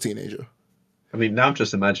a teenager. I mean, now I'm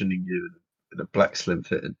just imagining you in a black slim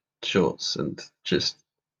fitted shorts and just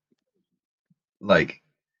like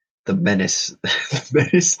the menace, the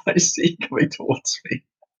menace I see coming towards me.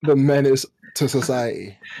 The menace to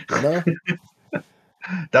society, you know.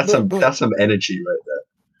 That's But some but that's some energy right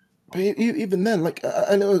there. even then, like,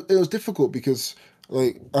 and it was difficult because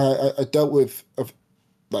like I dealt with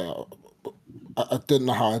like I didn't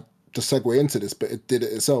know how to segue into this, but it did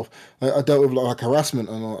it itself. I dealt with like harassment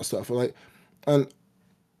and all that stuff. Like, and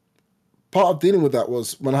part of dealing with that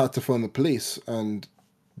was when I had to phone the police and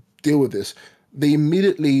deal with this. They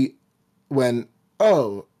immediately went,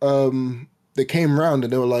 oh, they came around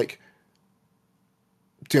and they were like,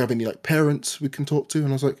 do you have any like parents we can talk to? And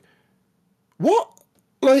I was like, what?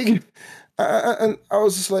 Like, and I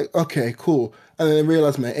was just like, okay, cool. And then I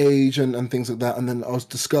realized my age and things like that. And then I was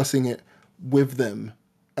discussing it with them.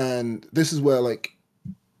 And this is where like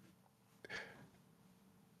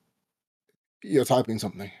you're typing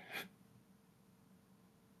something.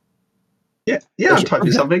 Yeah, yeah, Oh, I'm sure.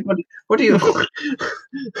 typing something. What do you?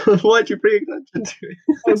 Why'd you bring attention to it?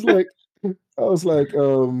 I was like, I was like,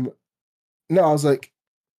 no, I was like,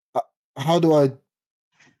 uh, how do I?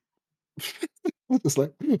 It's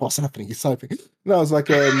like, what's happening? He's typing. No, I was like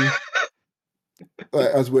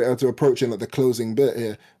as we're approaching like the closing bit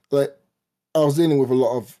here, like I was dealing with a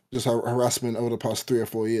lot of just harassment over the past 3 or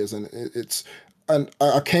 4 years, and and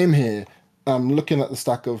I came here. I'm looking at the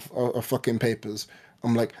stack of fucking papers.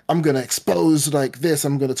 I'm like, I'm gonna expose like this.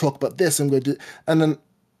 I'm gonna talk about this. I'm gonna do, and then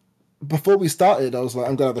before we started, I was like,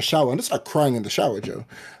 I'm gonna have a shower, and just like crying in the shower, Joe.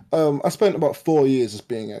 I spent about 4 years just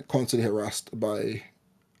being constantly harassed by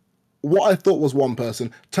what I thought was one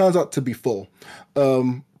person turns out to be four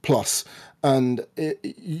plus. And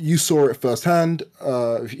you saw it firsthand.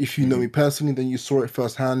 If you know me Mhm. personally, then you saw it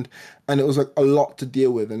firsthand. And it was like a lot to deal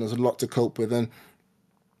with and there's a lot to cope with. And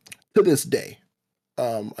to this day,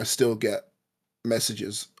 I still get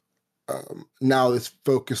messages. Now it's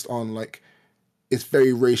focused on like, it's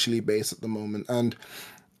very racially based at the moment. And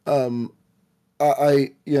um, I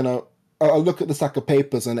look at the stack of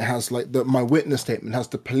papers and it has like my witness statement, it has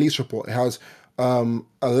the police report, it has a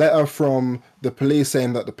letter from the police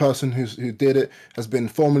saying that the person who did it has been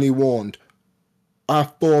formally warned. I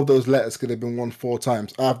have four of those letters because they've been warned 4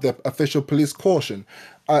 times. I have the official police caution.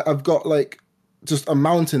 I've got like just a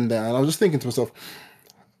mountain there, and I was just thinking to myself,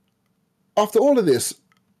 after all of this,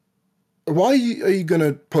 why are you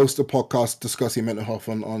gonna post a podcast discussing mental health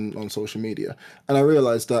on social media? And I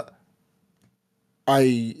realized that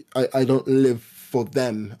I don't live for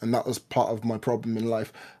them, and that was part of my problem in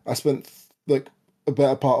life. I spent like a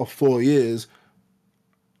better part of 4 years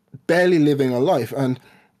barely living a life, and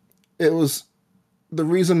it was the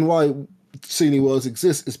reason why Silly Worlds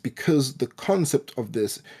exists is because the concept of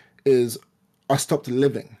this is I stopped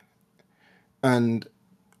living, and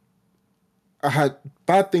I had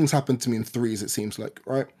bad things happen to me in threes. It seems like,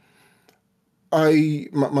 right?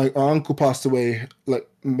 My uncle passed away like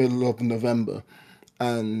middle of November,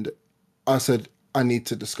 and I said I need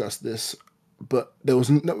to discuss this, but there was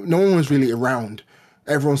no one was really around.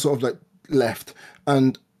 Everyone sort of like left,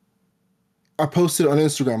 and I posted it on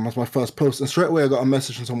Instagram as my first post, and straight away I got a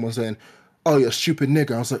message from someone saying, "Oh, you're a stupid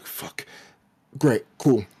nigga." I was like, "Fuck, great,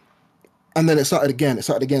 cool." And then it started again. It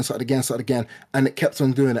started again. Started again. Started again, and it kept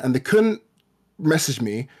on doing it. And they couldn't message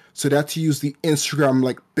me, so they had to use the Instagram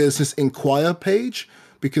like business inquire page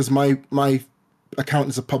because my account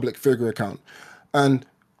is a public figure account, and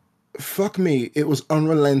fuck me, it was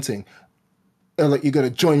unrelenting. Like you gotta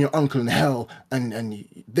join your uncle in hell and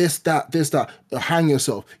this that hang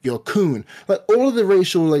yourself, you're a coon, like all of the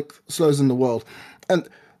racial like slurs in the world. And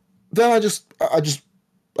then I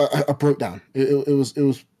broke down. It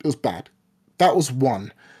was bad. That was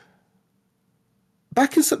one.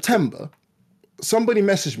 Back in September, somebody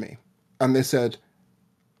messaged me and they said,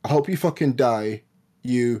 I hope you fucking die,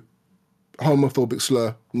 you homophobic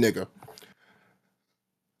slur nigger.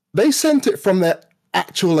 They sent it from their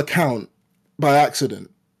actual account by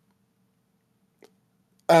accident.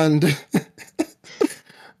 And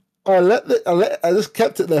I just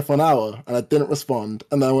kept it there for an hour and I didn't respond.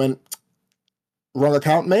 And I went, wrong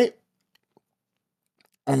account, mate.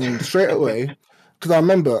 And straight away, because I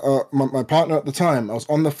remember my partner at the time, I was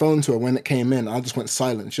on the phone to her when it came in. I just went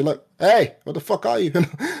silent. She's like, "Hey, what the fuck are you?"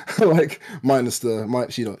 Like minus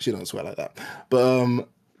she don't swear like that, but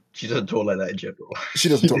She doesn't talk like that in general. she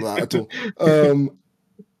doesn't talk like that at all.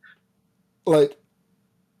 Like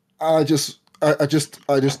I just I just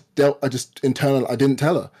internally, I didn't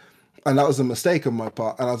tell her, and that was a mistake on my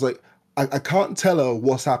part. And I was like, I can't tell her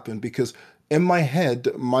what's happened because in my head,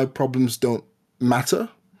 my problems don't matter.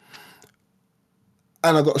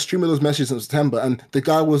 And I got a stream of those messages in September, and the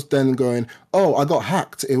guy was then going, "Oh, I got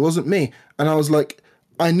hacked. It wasn't me." And I was like,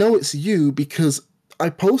 "I know it's you because I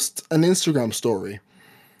post an Instagram story,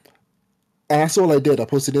 and that's all I did. I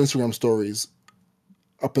posted Instagram stories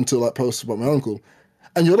up until that post about my uncle,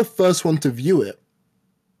 and you're the first one to view it."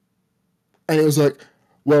 And it was like,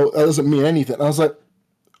 "Well, that doesn't mean anything." And I was like,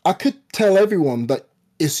 "I could tell everyone that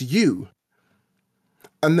it's you."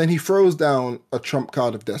 And then he throws down a trump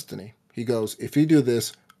card of destiny. He goes, "If you do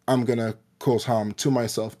this, I'm gonna cause harm to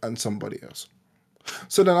myself and somebody else."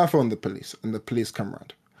 So then I phoned the police, and the police come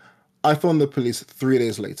around. I phoned the police 3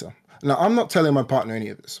 days later. Now, I'm not telling my partner any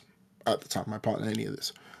of this at the time, my partner any of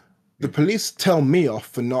this. The Mhm. police tell me off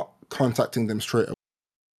for not contacting them straight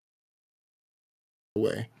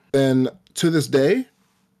away. Then to this day,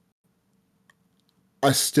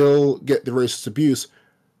 I still get the racist abuse,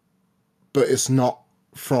 but it's not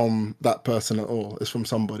from that person at all. It's from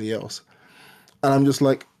somebody else. And I'm just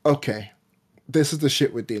like, okay, this is the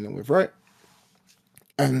shit we're dealing with, right?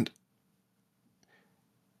 And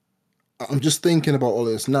I'm just thinking about all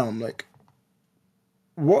this now. I'm like,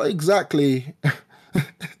 what exactly,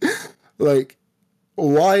 like,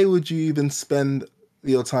 why would you even spend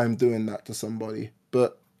your time doing that to somebody?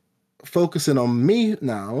 But focusing on me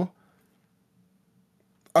now,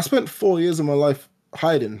 I spent 4 years of my life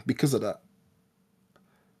hiding because of that.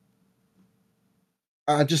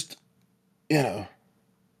 I just, you know,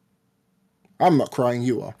 I'm not crying,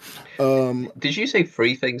 you are. Um, Did you say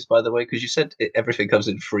three things, by the way? Because you said everything comes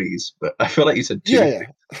in threes, but I feel like you said two yeah, things.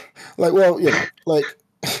 yeah. Like, well, like,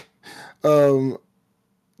 um,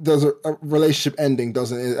 does a relationship ending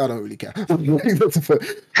doesn't, I don't really care. Like,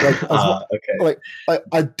 as much, Okay. like,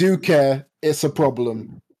 I do care, it's a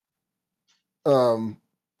problem. Um,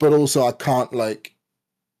 but also I can't, like,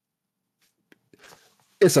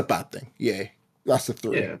 it's a bad thing. Yeah, that's the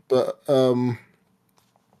three. Yeah. But I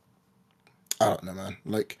don't know, man.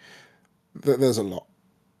 Like, there's a lot.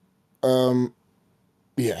 Um,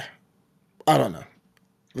 yeah, I don't know.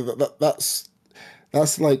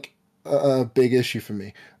 That's like a big issue for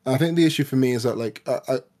me. I think the issue for me is that like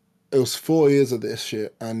it was 4 years of this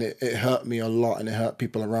shit, and it hurt me a lot, and it hurt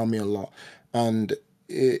people around me a lot. And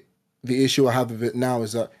it the issue I have with it now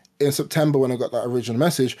is that in September when I got that original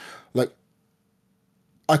message, like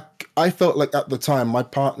I I felt like at the time my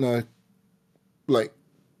partner, like,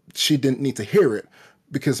 she didn't need to hear it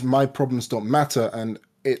because my problems don't matter and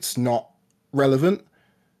it's not relevant.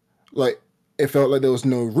 Like, it felt like there was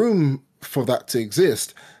no room for that to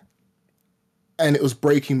exist, and it was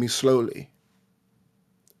breaking me slowly.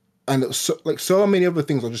 And it was so, like, so many other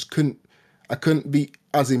things I couldn't be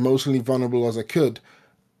as emotionally vulnerable as I could,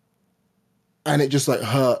 and it just like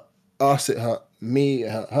hurt us, it hurt me,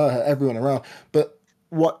 it hurt her, it hurt everyone around. But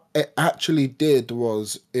what it actually did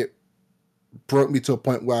was it broke me to a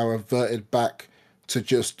point where I reverted back to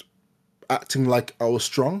just acting like I was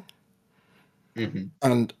strong. Hmm.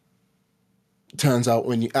 And turns out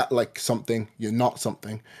when you act like something, you're not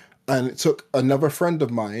something. And it took another friend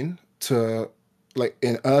of mine to, like,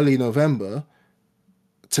 in early November,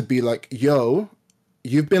 to be like, yo,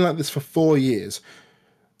 you've been like this for 4 years.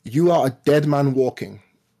 You are a dead man walking.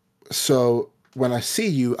 So when I see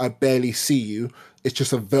you, I barely see you. It's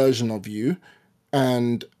just a version of you.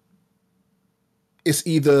 And it's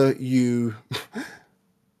either you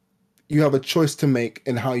have a choice to make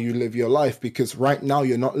in how you live your life, because right now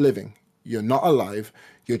you're not living. You're not alive.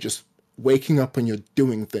 You're just waking up and you're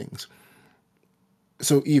doing things.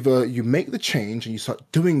 So either you make the change and you start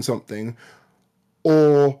doing something,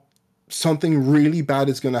 or something really bad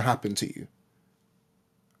is going to happen to you.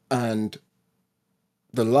 And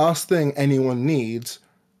the last thing anyone needs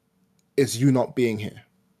is you not being here.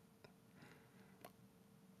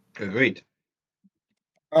 Agreed.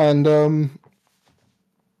 And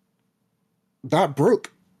that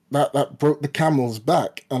broke that broke the camel's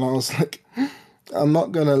back. And I was like, I'm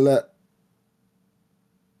not gonna let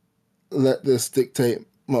this dictate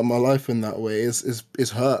my life in that way. Is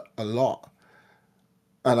hurt a lot.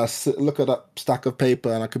 And look at that stack of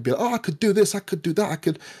paper, and I could be like, oh, I could do this, I could do that, I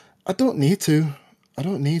could. I don't need to. I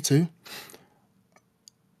don't need to.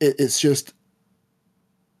 It's just,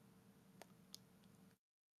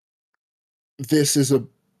 this is a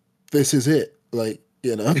this is it. Like,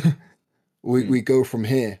 Mm. we go from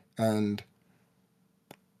here, and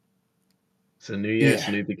It's a new year. It's a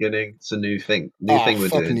yeah. new beginning. It's a new thing. New Ah, thing we're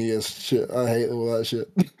fuck doing, New Year's shit. I hate all that shit.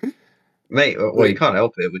 mate. Well, But you can't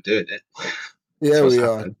help it. We're doing it. It's yeah, what's we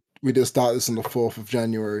are. happening. we did start this on the 4th of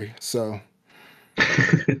January. So,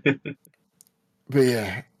 but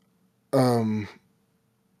yeah, um,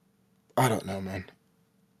 I don't know, man.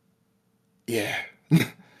 Yeah, yeah.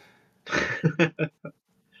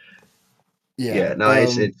 Yeah, no, I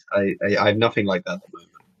have nothing like that at the moment.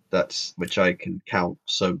 That's which I can count.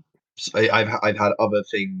 I've had other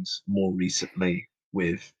things more recently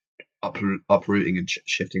with uprooting and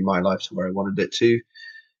shifting my life to where I wanted it to.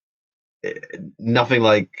 Eh, Nothing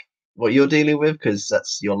like what you're dealing with because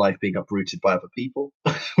that's your life being uprooted by other people,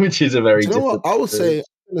 which is a very Do you know what? different I would say I'm experience.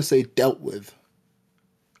 gonna say dealt with.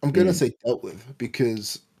 I'm gonna Mm. say dealt with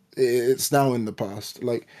because it's now in the past.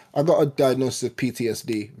 Like I got a diagnosis of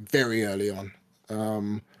PTSD very early on.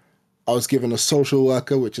 Um, I was given a social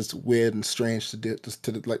worker, which is weird and strange to do,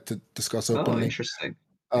 to discuss Oh, openly. interesting.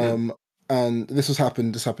 Yeah. Um, and this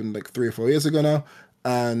happened like 3 or 4 years ago now.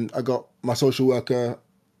 And I got my social worker.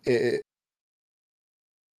 It,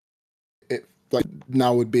 it like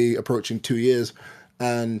now would be approaching 2 years,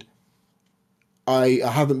 and I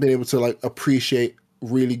haven't been able to like appreciate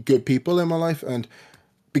really good people in my life, and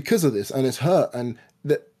because of this, and it's hurt. And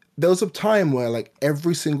there was a time where like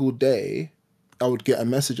every single day, I would get a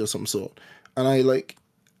message of some sort, and I like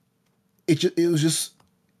it was just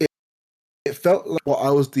it felt like what I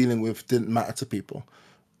was dealing with didn't matter to people.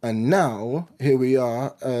 And now here we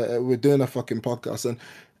are, we're doing a fucking podcast, and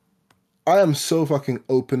I am so fucking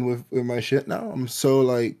open with my shit now. I'm so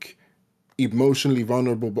like emotionally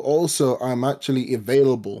vulnerable, but also I'm actually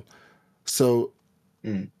available. So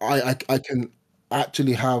Mm. I can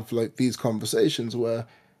actually have like these conversations where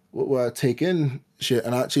I take in shit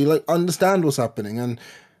and actually like understand what's happening. And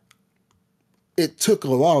it took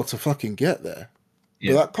a while to fucking get there. But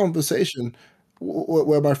Yeah. that conversation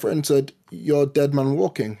where my friend said, "You're a dead man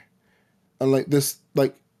walking," and like this,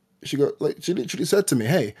 like she literally said to me,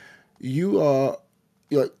 "Hey, you are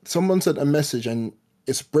like someone sent a message and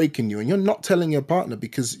it's breaking you, and you're not telling your partner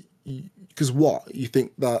because what you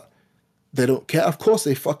think that they don't care? Of course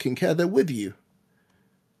they fucking care. They're with you,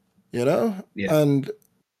 you know." Yeah. And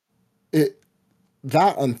it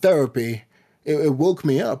that and therapy, it woke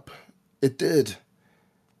me up. It did.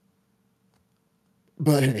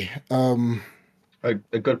 But hey, A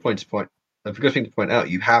good point to point. A good thing to point out.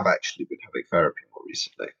 You have actually been having therapy more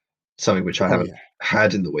recently. Something which I oh haven't yeah,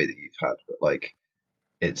 had in the way that you've had, but like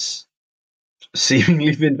it's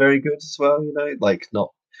seemingly been very good as well. Like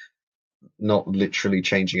not literally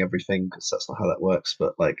changing everything because that's not how that works,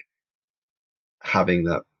 but like having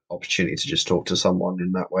that opportunity to just talk to someone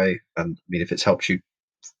in that way. And I mean, if it's helped you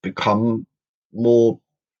become more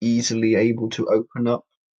easily able to open up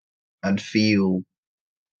and feel,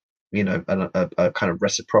 a kind of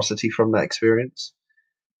reciprocity from that experience,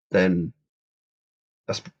 then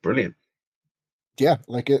that's brilliant. yeah,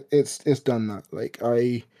 like it's done that. Like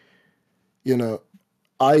you know,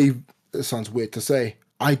 I it sounds weird to say,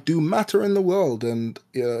 I do matter in the world, and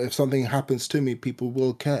if something happens to me, people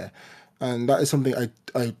will care, and that is something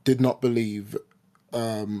I did not believe,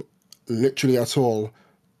 um, literally at all,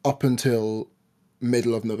 up until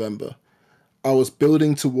middle of November. I was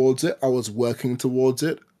building towards it. I was working towards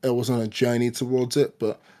it. I was on a journey towards it,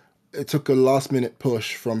 but it took a last minute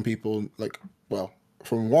push from people. Like, well,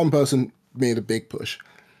 from one person made a big push.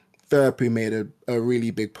 Therapy made a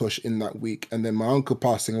really big push in that week, and then my uncle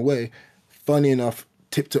passing away, funny enough,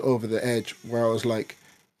 tipped it over the edge where I was like,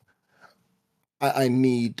 I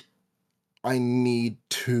need I need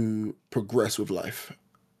to progress with life,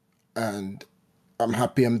 and I'm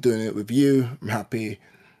happy I'm doing it with you. I'm happy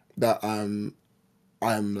that I'm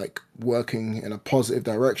like working in a positive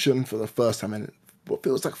direction for the first time in what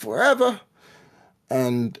feels like forever.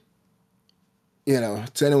 And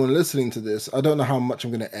to anyone listening to this, I don't know how much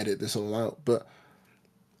I'm going to edit this all out, but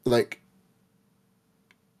like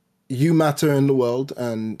you matter in the world,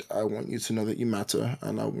 and I want you to know that you matter,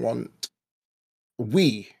 and I want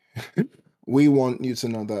we we want you to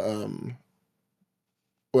know that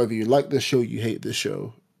whether you like this show, you hate this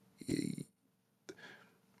show,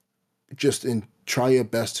 try your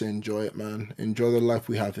best to enjoy it, man. Enjoy the life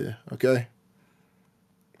we have here, okay?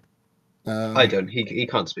 I Um, don't. He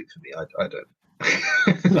can't speak for me. I don't.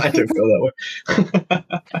 I don't feel that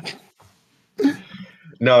way.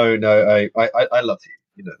 No, no. I love you.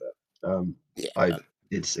 You know that. yeah, I man.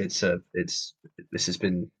 it's this has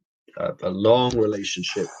been a long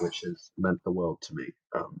relationship which has meant the world to me.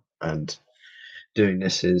 And doing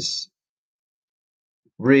this is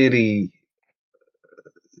really.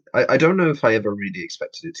 I don't know if I ever really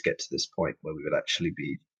expected it to get to this point where we would actually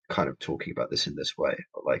be kind of talking about this in this way.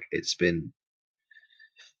 But like it's been,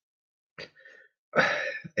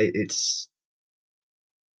 it's.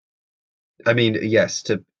 I mean, yes,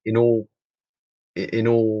 to in all in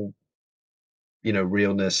all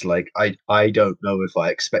realness, like I don't know if I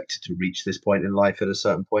expected to reach this point in life at a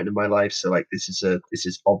certain point in my life. So like this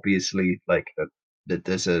is obviously like that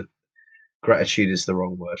there's a gratitude is the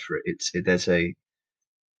wrong word for it.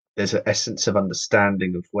 There's an essence of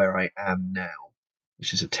understanding of where I am now,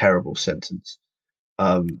 which is a terrible sentence.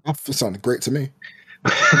 Um, That sounded great to me.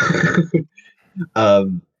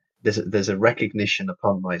 um, there's a recognition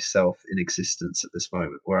upon myself in existence at this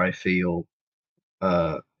moment where I feel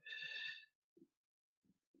uh,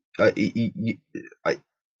 I,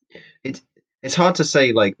 it's it's hard to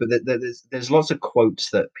say, like, but there's lots of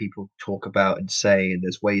quotes that people talk about and say, and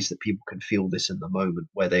there's ways that people can feel this in the moment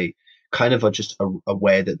where they kind of are just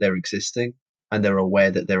aware that they're existing, and they're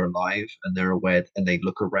aware that they're alive, and they're aware, and they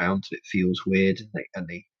look around and it feels weird, and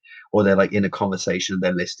they or they're like in a conversation and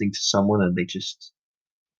they're listening to someone and they just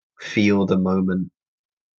feel the moment,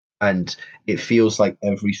 and it feels like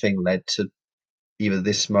everything led to either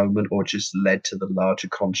this moment or just led to the larger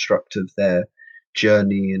construct of their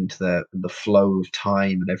journey and the flow of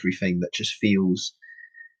time and everything that just feels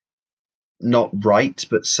not right,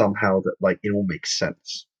 but somehow that like it all makes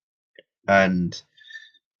sense. And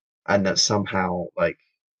and that somehow like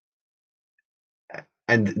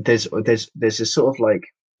and there's a sort of like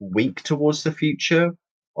wink towards the future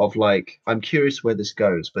of like I'm curious where this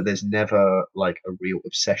goes, but there's never like a real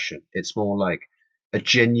obsession. It's more like a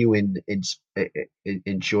genuine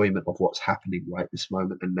enjoyment of what's happening right this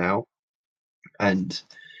moment and now. And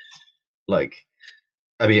like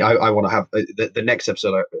I mean, I want to have the next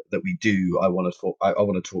episode that we do. I want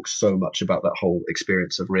to talk so much about that whole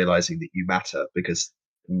experience of realizing that you matter, because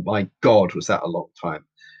my God, was that a long time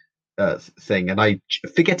thing, and I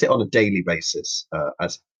forget it on a daily basis.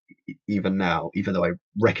 As even now, even though I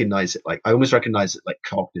recognize it, like I almost recognize it like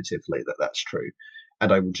cognitively that that's true,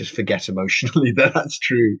 and I will just forget emotionally that that's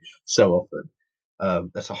true so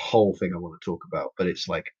often. That's a whole thing I want to talk about, but it's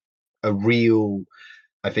like a real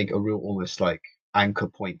I think a real almost like anchor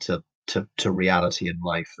point to reality in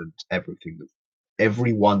life and everything that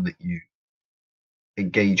everyone that you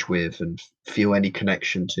engage with and feel any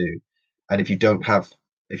connection to. And if you don't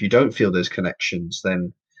feel those connections,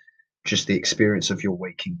 then just the experience of your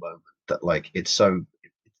waking moment that like it's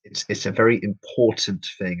a very important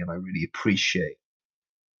thing, and I really appreciate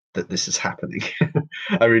that this is happening.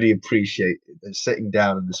 I really appreciate sitting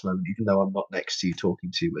down in this moment, even though I'm not next to you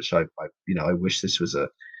talking to you, which I wish this was a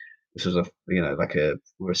like a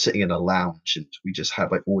we were sitting in a lounge and we just had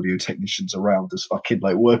like audio technicians around us fucking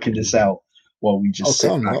like working this out while we I'll just sit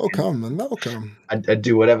come. back That'll and come, and that'll come. and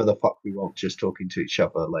do whatever the fuck we want, just talking to each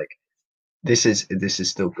other. Like this is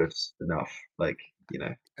still good enough. Like you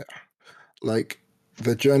know. Like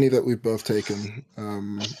the journey that we've both taken.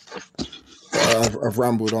 I've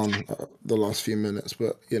rambled on the last few minutes,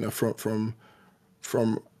 but from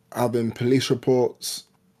having police reports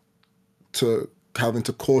to having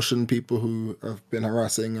to caution people who have been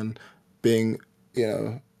harassing and being,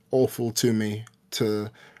 awful to me, to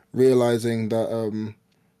realizing that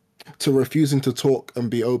to refusing to talk and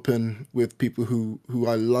be open with people who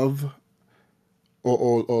I love,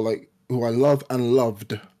 or like who I love and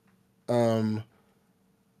loved, um,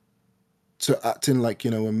 to acting like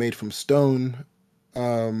we're made from stone,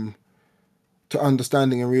 um, to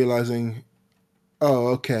understanding and realizing, oh,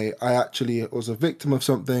 okay, I actually was a victim of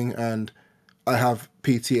something and I have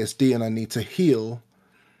PTSD and I need to heal,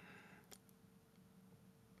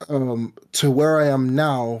 to where I am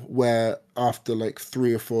now, where after like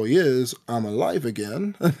 3 or 4 years, I'm alive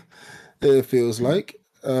again. It feels like,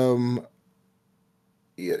 I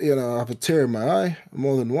have a tear in my eye,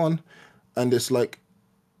 more than one, and it's like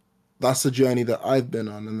that's the journey that I've been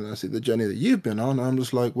on, and then I see the journey that you've been on. And I'm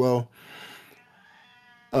just like, well,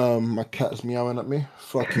 my cat's meowing at me.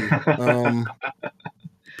 Fuck you,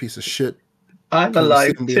 piece of shit. I'm Can't you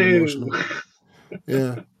see alive I'm being too. emotional?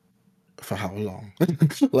 Yeah, for how long?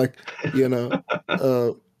 Like, you know,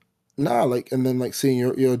 uh, nah, like, and then like seeing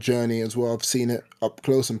your journey as well. I've seen it up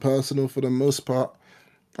close and personal for the most part.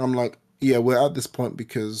 I'm like, yeah, we're at this point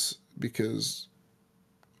because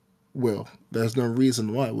well, there's no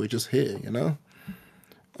reason why we're just here.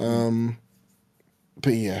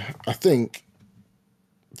 But yeah, I think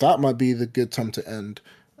that might be the good time to end.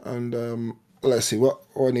 And let's see what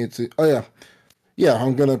I need to. Oh yeah.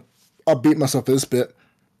 I'll beat myself for this bit.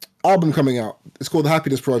 Album coming out. It's called the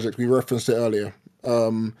Happiness Project. We referenced it earlier.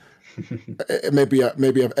 Maybe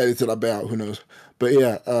I've edited that bit out. Who knows? But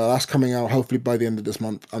yeah, that's coming out hopefully by the end of this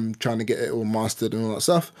month. I'm trying to get it all mastered and all that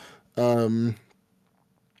stuff. Um,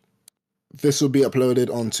 this will be uploaded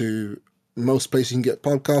onto most places you can get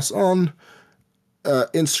podcasts on.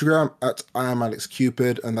 Instagram at I am Alex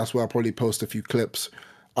Cupid, and that's where I'll probably post a few clips.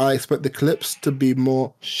 I expect the clips to be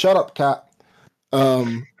more shut up, cat.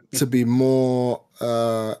 To be more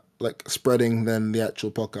like spreading than the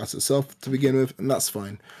actual podcast itself to begin with, and that's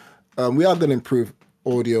fine. We are going to improve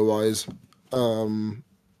audio wise. I'm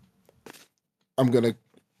gonna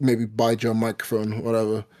maybe buy Joe a microphone,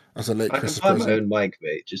 whatever, as a late I can Christmas find my present. own mic,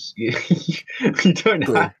 mate. Just you don't have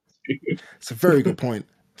True. to. It's a very good point.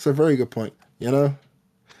 It's a very good point. You know.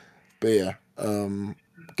 But yeah,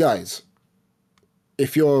 guys,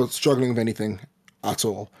 if you're struggling with anything at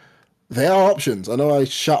all, there are options. I know I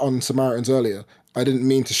shat on Samaritans earlier. I didn't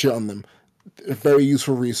mean to shit on them. A very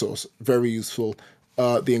useful resource. Very useful.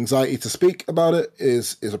 The anxiety to speak about it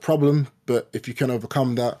is a problem, but if you can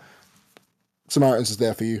overcome that, Samaritans is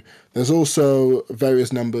there for you. There's also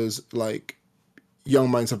various numbers like Young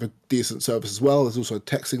Minds have a decent service as well. There's also a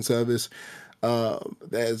texting service.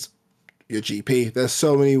 There's your GP. There's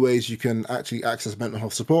so many ways you can actually access mental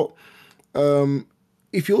health support.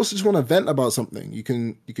 If you also just want to vent about something, you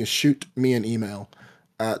can shoot me an email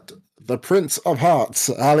at the Prince of Hearts,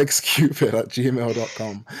 alexcupid at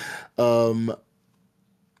gmail.com. I'm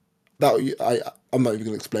not even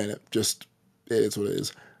gonna explain it. Just it is what it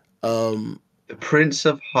is. The Prince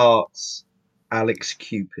of Hearts, Alex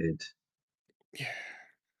Cupid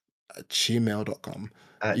At gmail.com.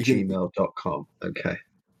 at You can gmail.com. Okay.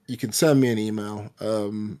 you can send me an email.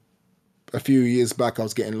 A few years back, I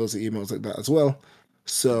was getting loads of emails like that as well.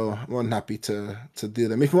 So I'm more than happy to do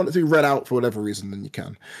them. If you want it to be read out for whatever reason, then you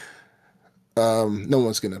can. No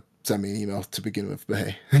one's gonna send me an email to begin with, but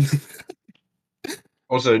hey,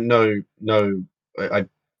 Also, no, I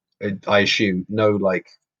assume no like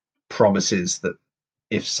promises that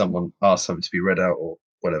if someone asks something to be read out or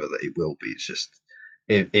whatever that it will be. It's just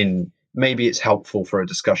in maybe it's helpful for a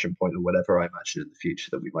discussion point or whatever. I imagine in the future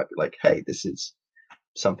that we might be like, hey, this is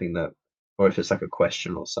something that, or if it's like a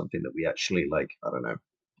question or something that we actually like, I don't know,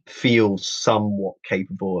 feel somewhat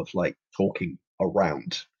capable of like talking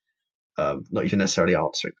around, not even necessarily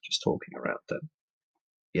answering, but just talking around. Then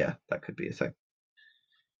yeah, that could be a thing.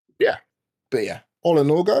 yeah. But yeah, all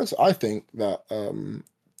in all, guys, I think that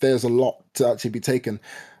there's a lot to actually be taken.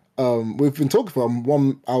 We've been talking for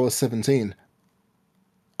 1 hour 17.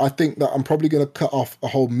 I think that I'm probably gonna cut off a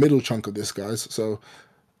whole middle chunk of this, guys. So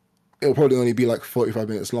it'll probably only be like 45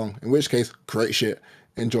 minutes long. In which case, great shit.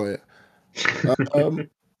 Enjoy it. Um,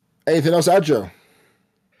 Anything else, Adjo?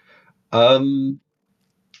 Um,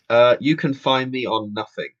 you can find me on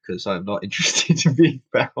nothing because I'm not interested in being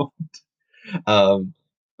found.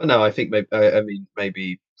 But no, I think maybe I mean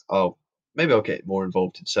I'll maybe I'll get more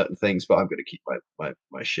involved in certain things, but I'm going to keep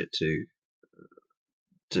my shit to.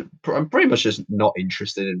 I'm pretty much just not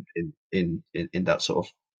interested in that sort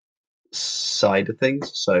of side of things.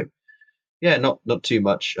 So yeah, not too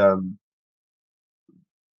much.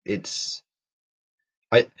 It's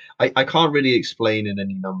I can't really explain in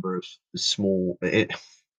any number of small.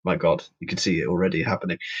 My God, you can see it already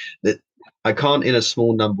happening. That I can't, in a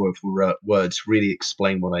small number of words, really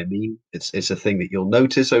explain what I mean. It's a thing that you'll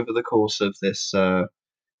notice over the course of this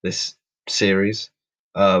series.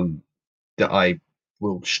 Um, that I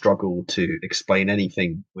will struggle to explain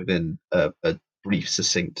anything within a brief,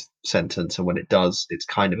 succinct sentence, and when it does, it's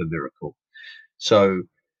kind of a miracle. So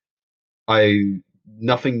I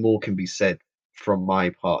nothing more can be said from my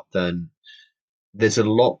part than there's a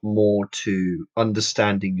lot more to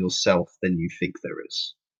understanding yourself than you think there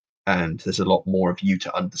is. And there's a lot more of you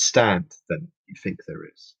to understand than you think there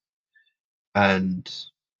is. And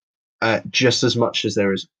just as much as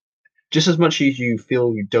there is, just as much as you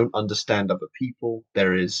feel you don't understand other people,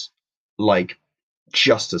 there is like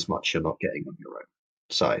just as much you're not getting on your own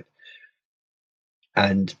side.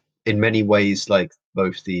 And in many ways, like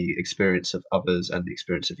both the experience of others and the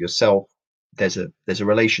experience of yourself, there's a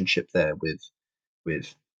relationship there with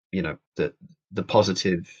the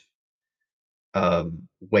positive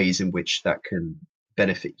ways in which that can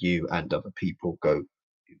benefit you and other people go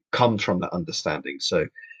comes from that understanding. So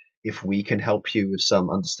if we can help you with some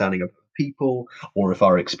understanding of people, or if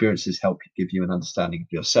our experiences help give you an understanding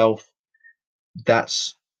of yourself,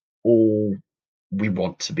 that's all we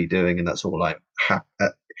want to be doing, and that's all I'm happy.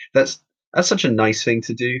 That's that's such a nice thing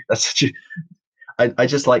to do. That's such a I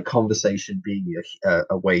just like conversation being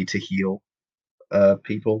a way to heal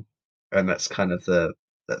people, and that's kind of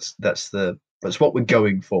that's what we're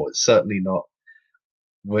going for. It's certainly not.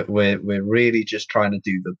 We're really just trying to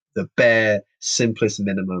do the bare, simplest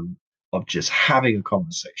minimum of just having a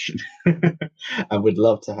conversation, and we'd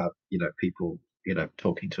love to have people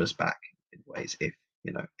talking to us back in ways if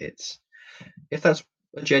it's if that's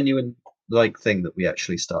a genuine like thing that we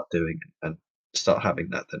actually start doing and start having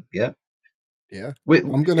that then. Yeah. Yeah. We,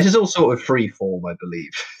 I'm this gonna. is all sort of free form, I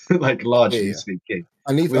believe. Like Yeah, largely yeah. speaking,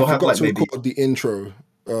 I we'll have forgot like to maybe record the intro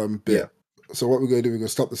yeah. bit. So what we're gonna do, we're gonna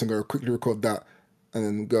stop this and go quickly record that and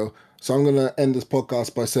then go. So I'm gonna end this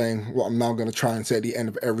podcast by saying what I'm now gonna try and say at the end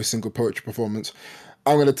of every single poetry performance.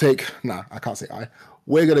 I'm gonna take I can't say I.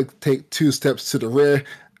 We're gonna take 2 steps to the rear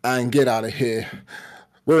and get out of here.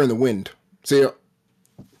 We're in the wind. See ya.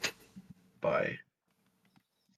 Bye.